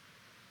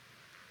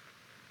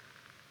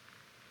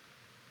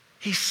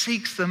 He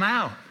seeks them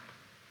out.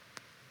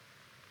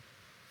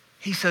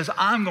 He says,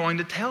 I'm going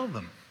to tell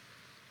them.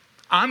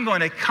 I'm going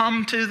to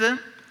come to them,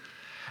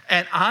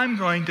 and I'm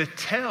going to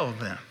tell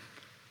them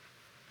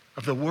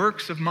of the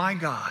works of my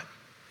God.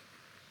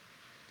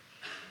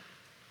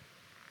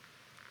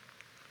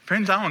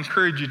 Friends, I'll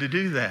encourage you to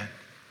do that.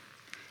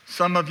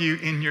 Some of you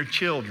in your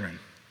children,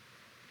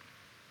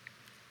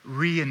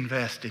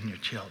 reinvest in your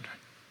children.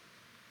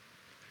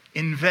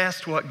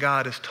 Invest what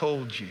God has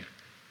told you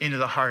into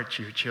the hearts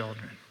of your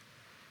children.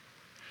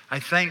 I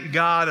thank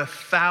God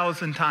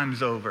 1,000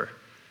 times over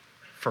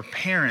for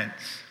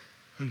parents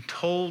who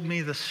told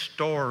me the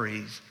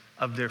stories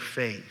of their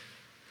faith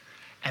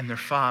and their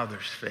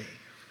father's faith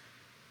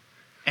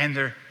and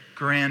their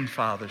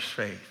grandfather's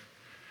faith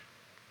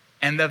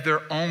and of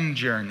their own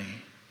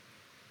journey.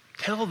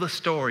 Tell the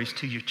stories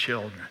to your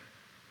children.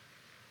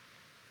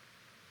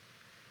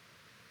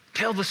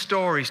 Tell the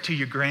stories to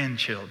your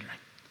grandchildren.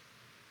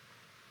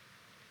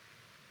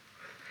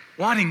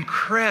 What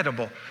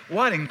incredible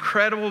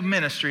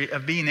ministry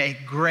of being a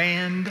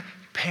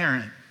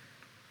grandparent.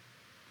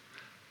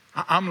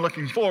 I'm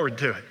looking forward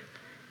to it.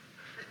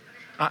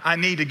 I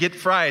need to get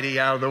Friday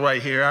out of the way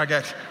here.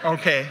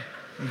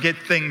 Get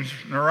things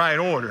in the right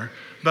order.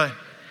 But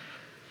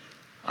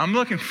I'm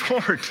looking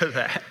forward to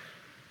that.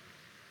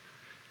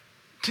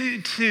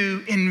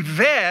 To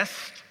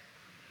invest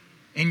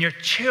in your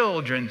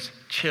children's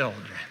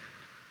children.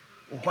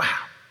 Wow.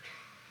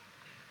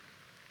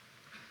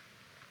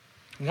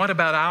 What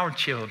about our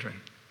children?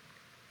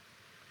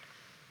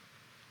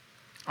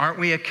 Aren't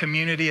we a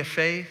community of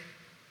faith?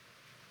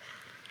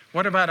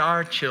 What about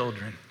our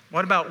children?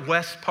 What about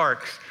West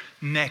Park's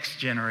next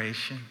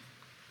generation?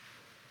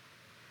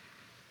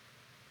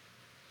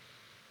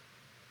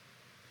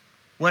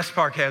 West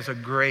Park has a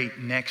great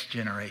next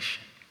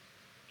generation.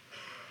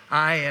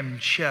 I am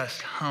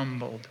just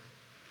humbled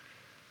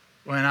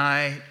when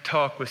I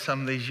talk with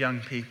some of these young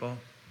people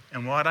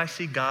and what I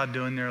see God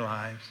do in their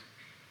lives.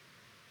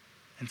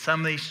 And some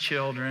of these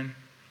children,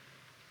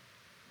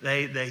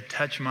 they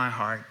touch my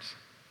heart.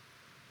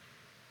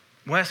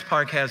 West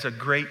Park has a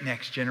great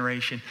next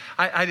generation.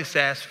 I just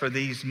ask for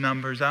these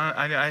numbers.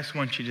 I just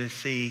want you to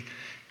see,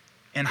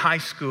 in high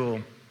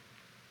school,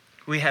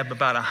 we have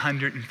about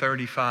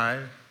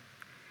 135.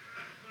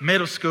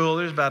 Middle school,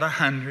 there's about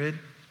 100.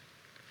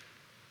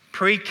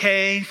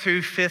 Pre-K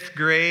through 5th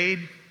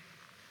grade,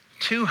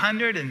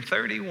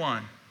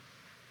 231.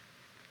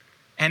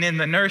 And in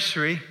the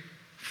nursery,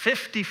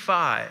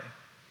 55.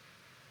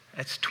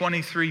 That's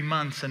 23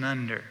 months and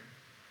under.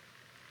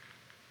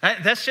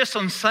 That's just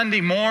on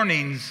Sunday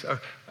mornings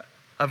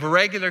of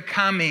regular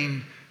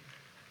coming.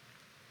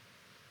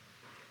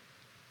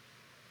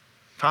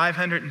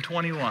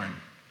 521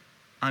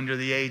 under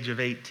the age of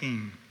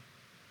 18.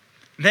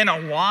 Then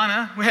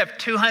Awana, we have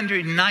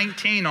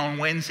 219 on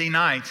Wednesday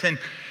nights. And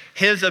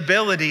his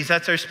abilities,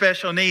 that's our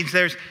special needs,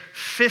 there's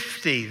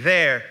 50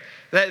 there.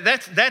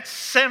 That's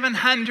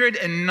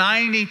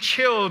 790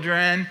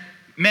 children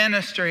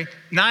ministry,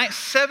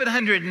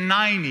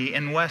 790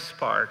 in West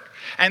Park.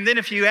 And then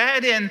if you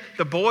add in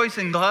the Boys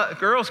and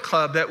Girls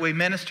Club that we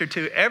minister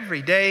to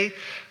every day,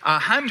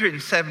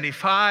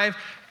 175.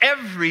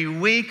 Every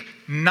week,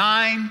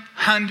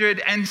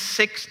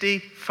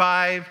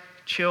 965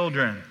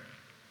 children.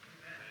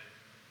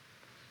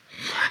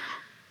 Wow.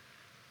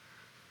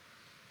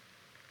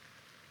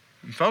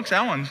 And folks,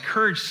 I want to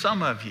encourage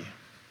some of you,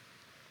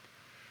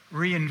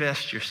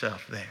 reinvest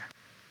yourself there.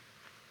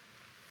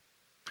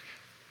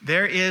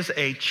 There is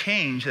a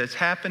change that's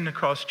happened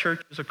across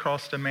churches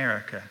across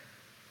America.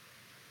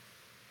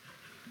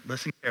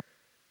 Listen carefully.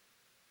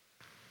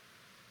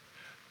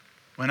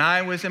 When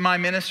I was in my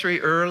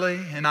ministry early,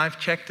 and I've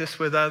checked this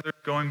with others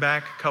going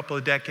back a couple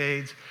of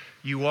decades,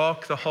 you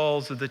walk the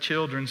halls of the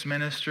children's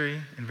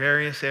ministry in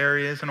various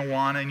areas in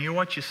Awana, and you know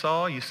what you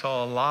saw? You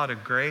saw a lot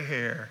of gray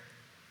hair.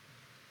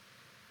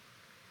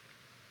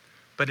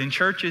 But in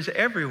churches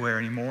everywhere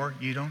anymore,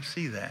 you don't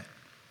see that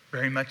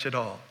very much at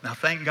all. Now,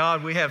 thank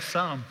God we have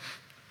some.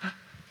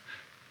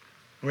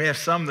 We have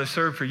some that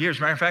served for years.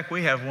 Matter of fact,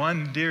 we have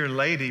one dear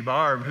lady,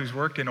 Barb, who's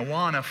worked in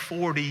Awana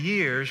 40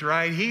 years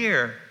right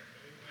here.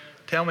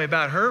 Tell me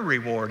about her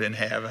reward in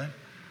heaven.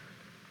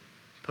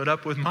 Put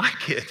up with my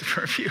kids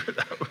for a few of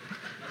those.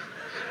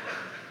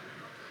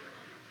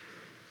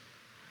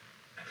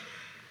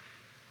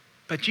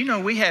 But you know,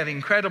 we have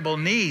incredible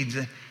needs.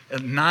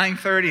 At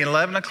 9:30 and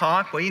 11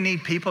 o'clock, we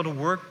need people to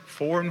work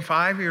 4 and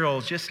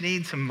 5-year-olds. Just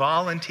need some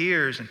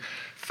volunteers. And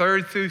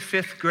 3rd through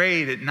 5th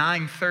grade at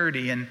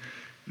 9:30 in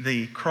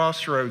the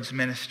Crossroads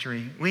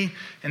ministry.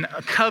 And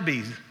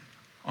Cubbies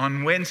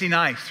on Wednesday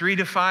night, 3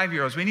 to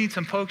 5-year-olds. We need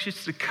some folks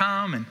just to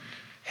come and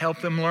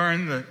help them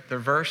learn the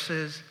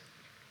verses.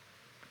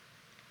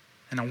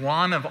 And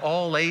Awana of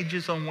all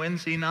ages on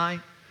Wednesday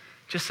night.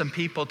 Just some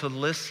people to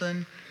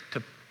listen,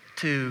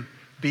 to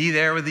be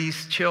there with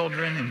these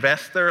children,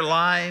 invest their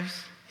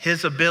lives,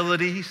 his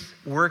abilities,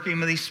 working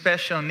with these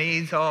special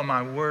needs. Oh,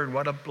 my word,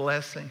 what a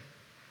blessing.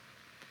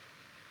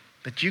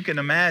 But you can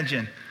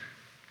imagine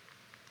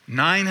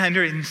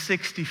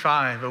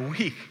 965 a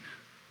week.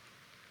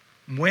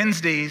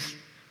 Wednesdays,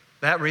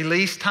 that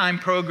release time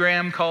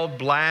program called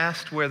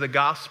Blast, where the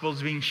gospel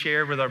is being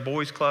shared with our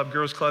boys club,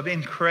 girls club.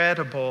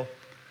 Incredible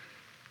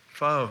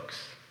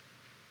folks.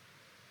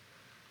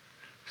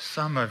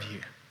 Some of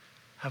you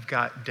have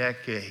got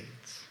decades.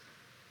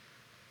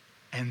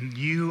 And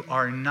you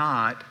are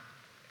not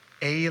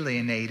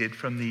alienated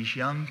from these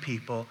young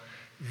people.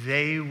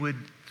 They would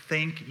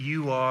think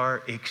you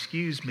are,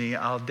 excuse me,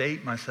 I'll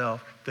date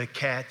myself, the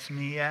cat's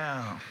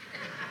meow.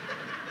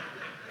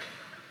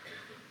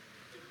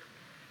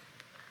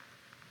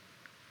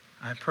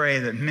 I pray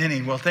that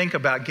many will think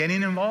about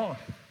getting involved.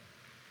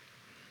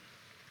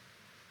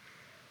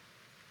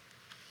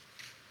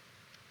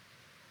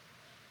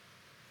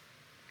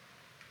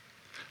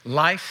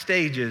 life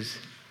stages.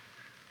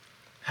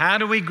 How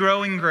do we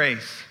grow in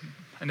grace?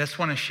 I just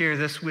want to share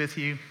this with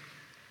you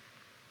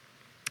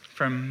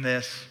from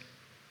this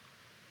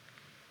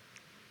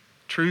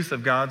truth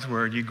of God's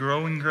word. You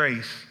grow in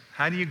grace.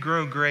 How do you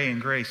grow in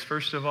grace?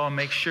 First of all,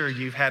 make sure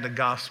you've had a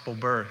gospel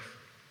birth.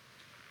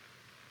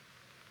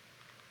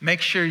 Make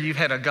sure you've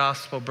had a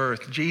gospel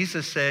birth.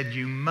 Jesus said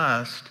you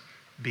must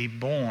be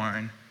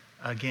born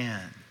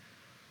again.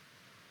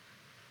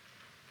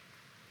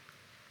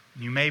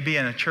 You may be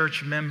a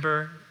church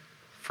member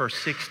for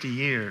 60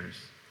 years,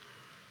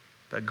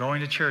 but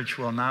going to church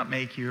will not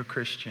make you a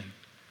Christian.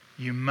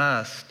 You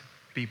must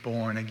be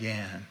born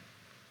again.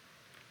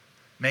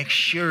 Make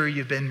sure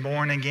you've been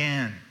born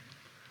again.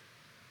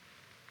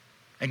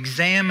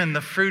 Examine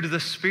the fruit of the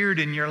Spirit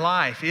in your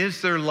life.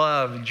 Is there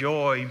love,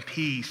 joy,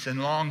 peace,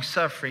 and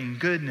long-suffering,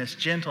 goodness,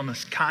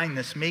 gentleness,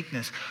 kindness,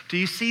 meekness? Do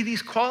you see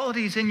these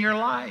qualities in your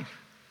life?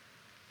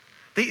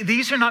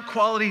 These are not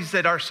qualities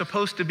that are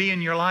supposed to be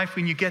in your life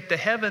when you get to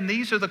heaven.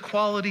 These are the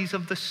qualities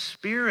of the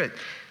Spirit.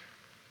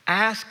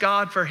 Ask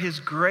God for His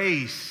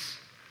grace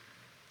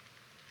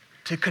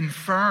to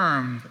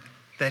confirm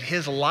that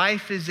His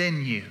life is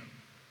in you.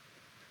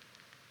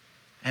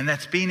 And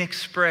that's being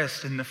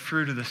expressed in the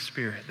fruit of the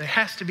Spirit. There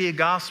has to be a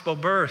gospel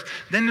birth.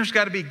 Then there's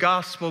got to be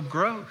gospel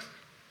growth.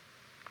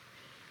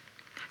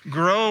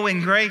 Grow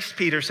in grace,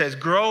 Peter says.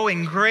 Grow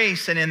in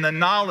grace and in the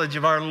knowledge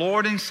of our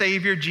Lord and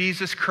Savior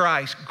Jesus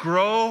Christ.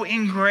 Grow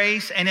in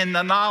grace and in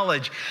the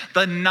knowledge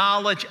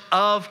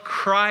of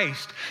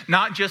Christ.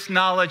 Not just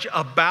knowledge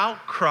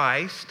about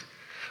Christ,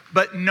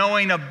 but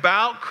knowing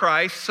about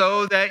Christ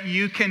so that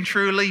you can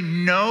truly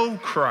know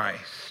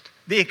Christ.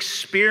 The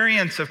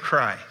experience of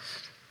Christ.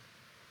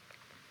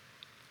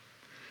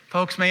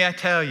 Folks, may I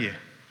tell you,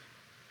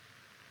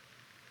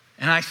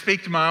 and I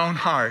speak to my own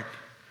heart,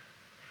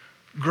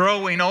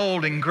 growing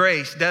old in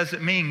grace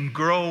doesn't mean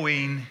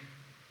growing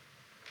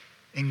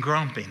in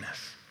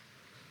grumpiness.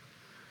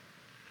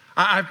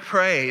 I've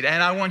prayed,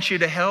 and I want you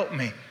to help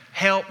me.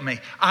 Help me.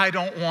 I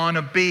don't want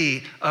to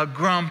be a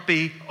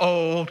grumpy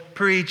old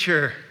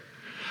preacher.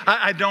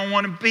 I don't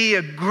want to be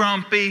a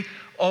grumpy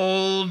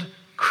old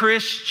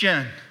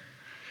Christian.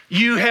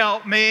 You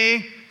help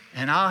me,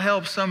 and I'll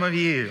help some of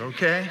you,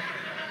 okay?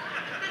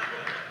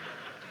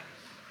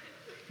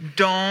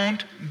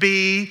 Don't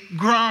be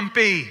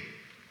grumpy.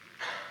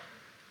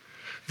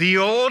 The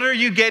older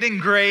you get in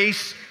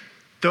grace,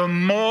 the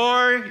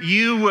more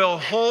you will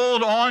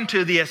hold on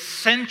to the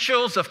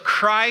essentials of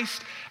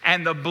Christ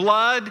and the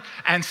blood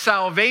and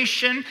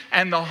salvation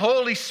and the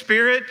Holy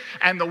Spirit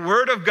and the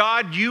Word of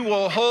God. You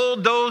will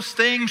hold those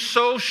things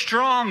so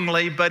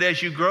strongly, but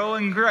as you grow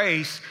in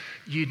grace,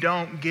 you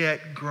don't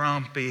get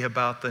grumpy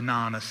about the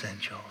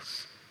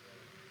non-essentials.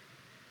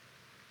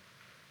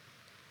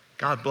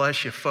 God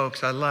bless you,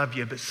 folks. I love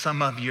you, but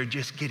some of you are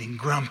just getting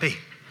grumpy.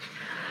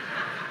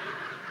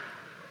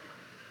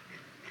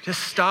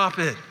 Just stop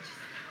it.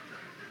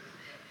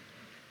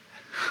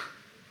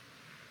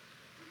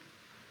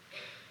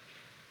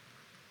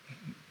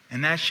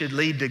 And that should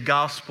lead to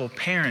gospel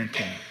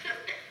parenting.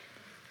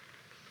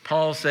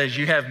 Paul says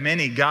you have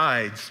many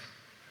guides,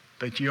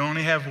 but you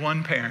only have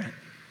one parent.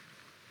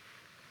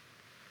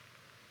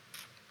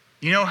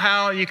 You know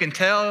how you can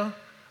tell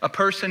a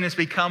person has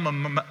become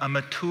a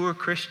mature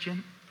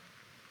Christian?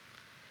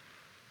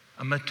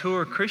 A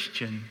mature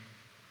Christian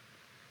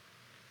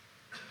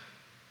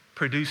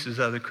produces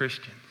other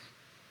Christians.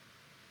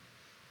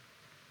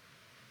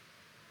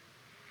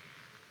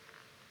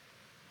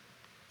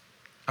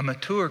 A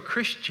mature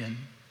Christian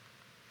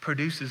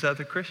produces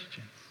other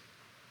Christians.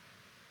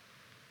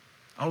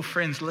 Oh,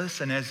 friends,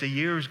 listen, as the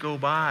years go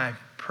by,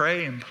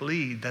 pray and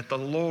plead that the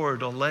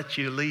Lord will let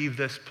you leave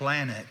this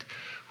planet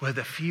with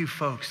a few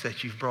folks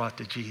that you've brought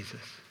to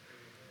Jesus.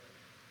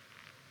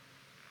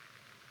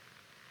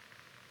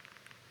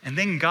 And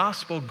then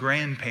gospel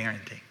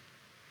grandparenting.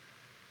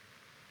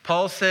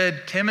 Paul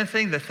said,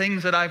 Timothy, the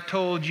things that I've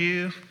told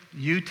you,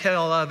 you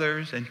tell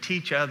others and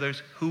teach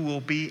others who will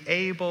be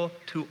able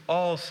to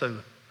also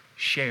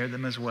share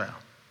them as well.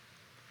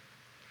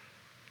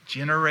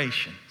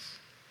 Generations.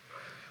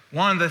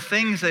 One of the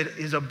things that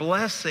is a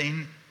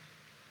blessing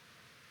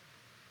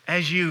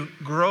as you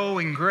grow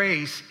in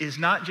grace is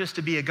not just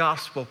to be a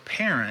gospel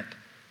parent,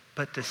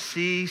 but to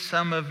see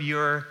some of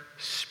your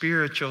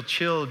spiritual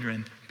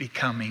children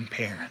becoming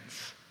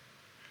parents.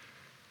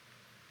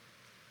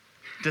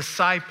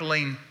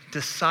 Discipling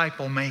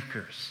disciple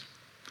makers.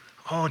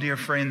 Oh, dear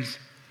friends,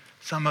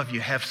 some of you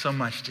have so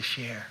much to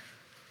share.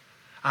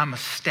 I'm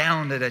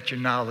astounded at your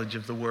knowledge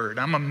of the Word.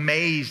 I'm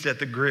amazed at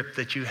the grip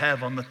that you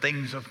have on the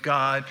things of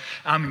God.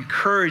 I'm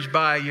encouraged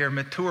by your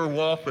mature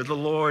walk with the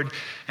Lord.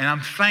 And I'm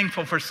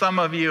thankful for some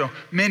of you.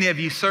 Many of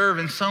you serve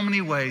in so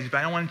many ways,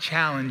 but I want to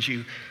challenge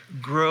you.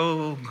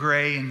 Grow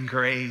gray in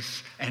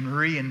grace and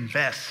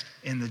reinvest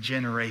in the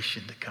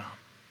generation to come.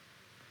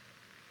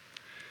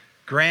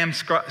 Graham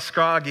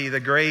Scroggie, the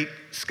great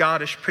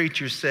Scottish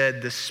preacher,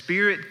 said, "The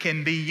spirit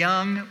can be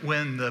young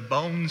when the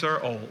bones are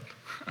old."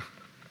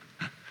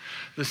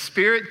 The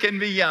spirit can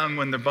be young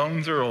when the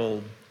bones are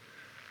old.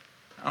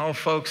 Oh,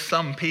 folks,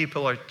 some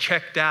people are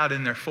checked out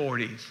in their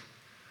 40s,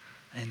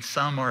 and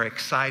some are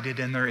excited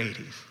in their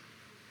 80s.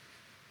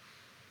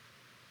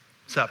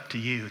 It's up to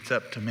you. It's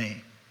up to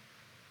me.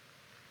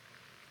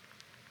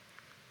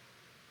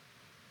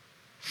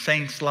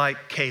 Saints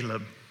like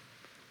Caleb.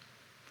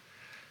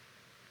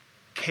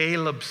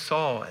 Caleb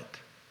saw it.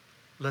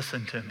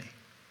 Listen to me.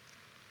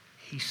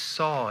 He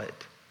saw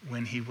it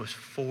when he was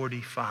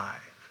 45.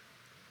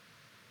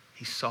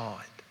 He saw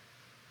it.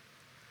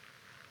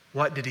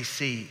 What did he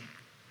see?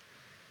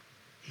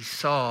 He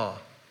saw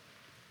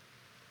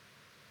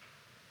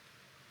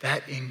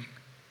that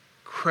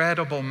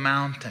incredible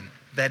mountain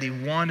that he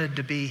wanted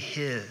to be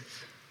his.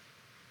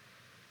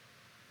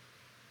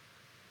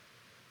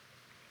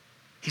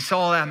 He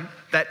saw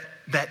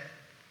that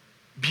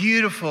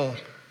beautiful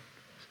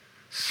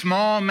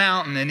small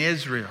mountain in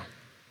Israel.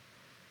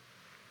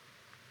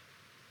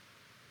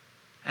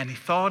 And he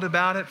thought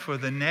about it for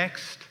the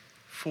next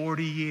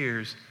 40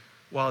 years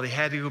while he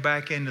had to go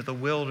back into the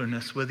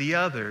wilderness with the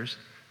others,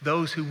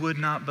 those who would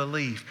not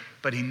believe.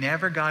 But he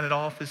never got it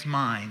off his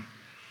mind.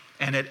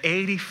 And at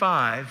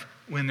 85,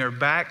 when they're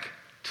back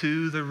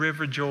to the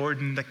River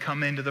Jordan to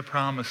come into the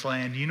Promised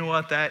Land, you know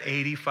what that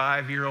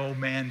 85-year-old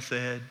man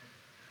said?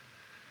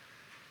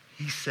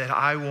 He said,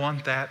 I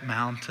want that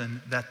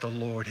mountain that the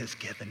Lord has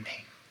given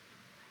me.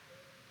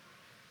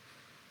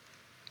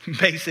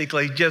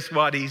 Basically, just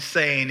what he's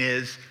saying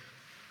is,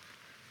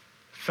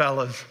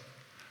 fellas,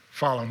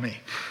 follow me.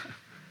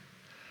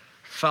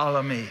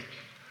 Follow me.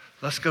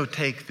 Let's go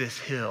take this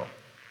hill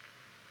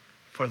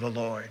for the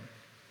Lord.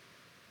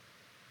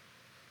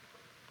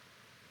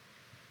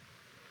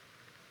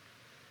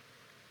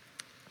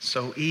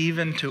 So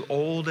even to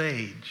old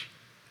age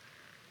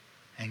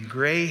and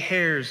gray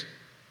hairs,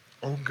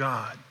 O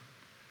God,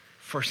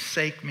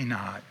 forsake me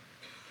not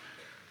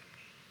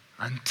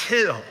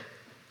until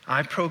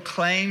I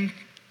proclaim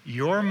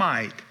your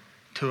might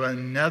to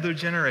another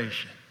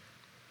generation,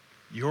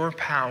 your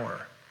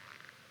power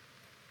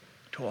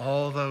to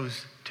all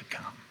those to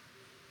come.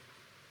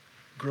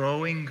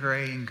 Growing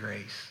gray in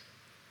grace.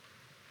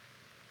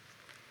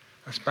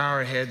 Let's bow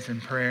our heads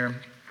in prayer.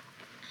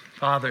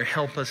 Father,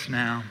 help us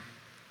now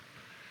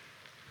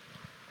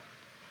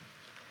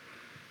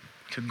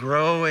to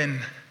grow and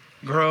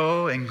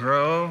grow and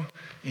grow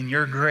in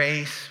your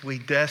grace. We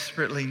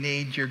desperately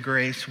need your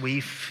grace. We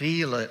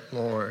feel it,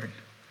 Lord.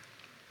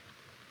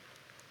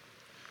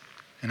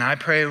 And I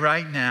pray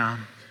right now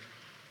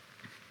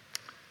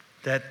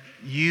that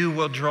you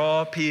will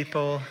draw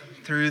people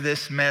through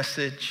this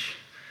message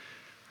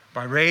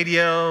by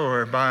radio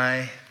or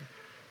by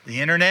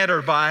the internet or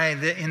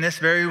in this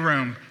very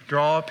room.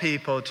 Draw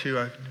people to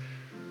a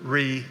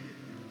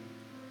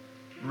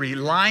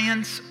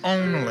reliance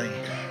only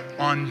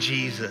on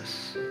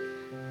Jesus.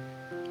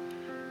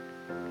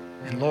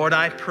 And Lord,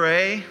 I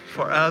pray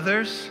for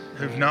others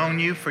who've known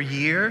you for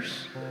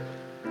years.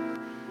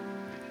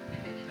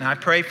 And I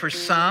pray for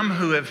some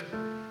who have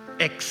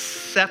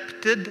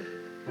accepted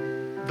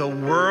the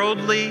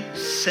worldly,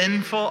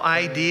 sinful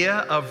idea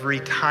of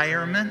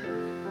retirement.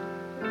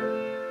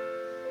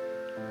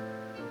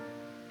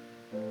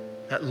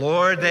 That,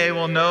 Lord, they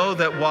will know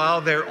that while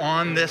they're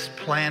on this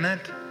planet,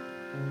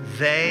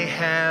 they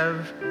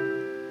have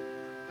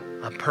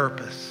a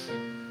purpose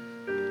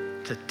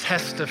to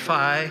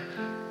testify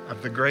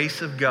of the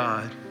grace of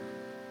God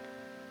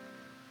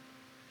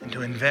and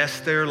to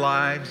invest their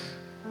lives,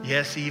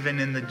 yes, even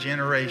in the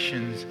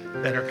generations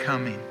that are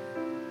coming.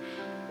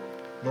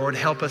 Lord,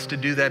 help us to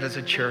do that as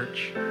a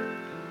church.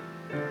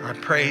 I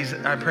pray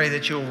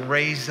that you'll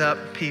raise up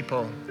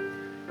people,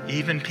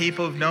 even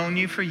people who've known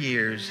you for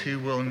years, who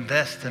will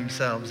invest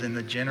themselves in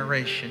the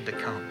generation to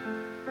come.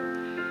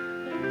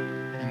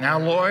 And now,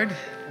 Lord,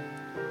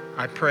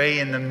 I pray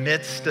in the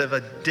midst of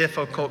a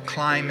difficult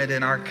climate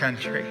in our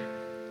country,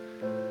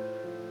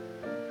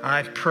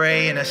 I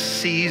pray in a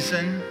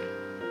season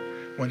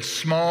when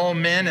small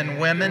men and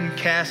women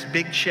cast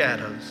big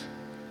shadows,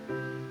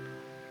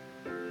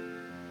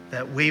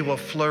 that we will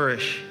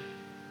flourish,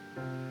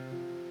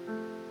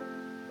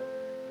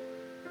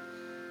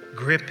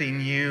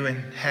 gripping you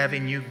and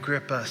having you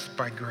grip us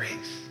by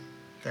grace,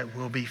 that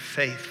we'll be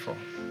faithful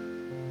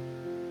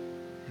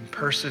and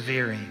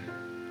persevering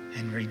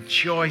and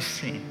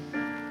rejoicing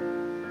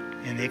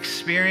in the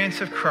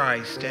experience of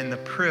Christ and the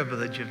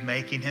privilege of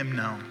making him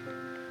known.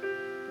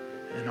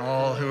 And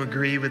all who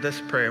agree with this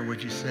prayer,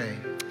 would you say,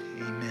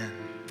 amen,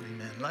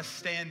 amen. Let's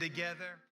stand together.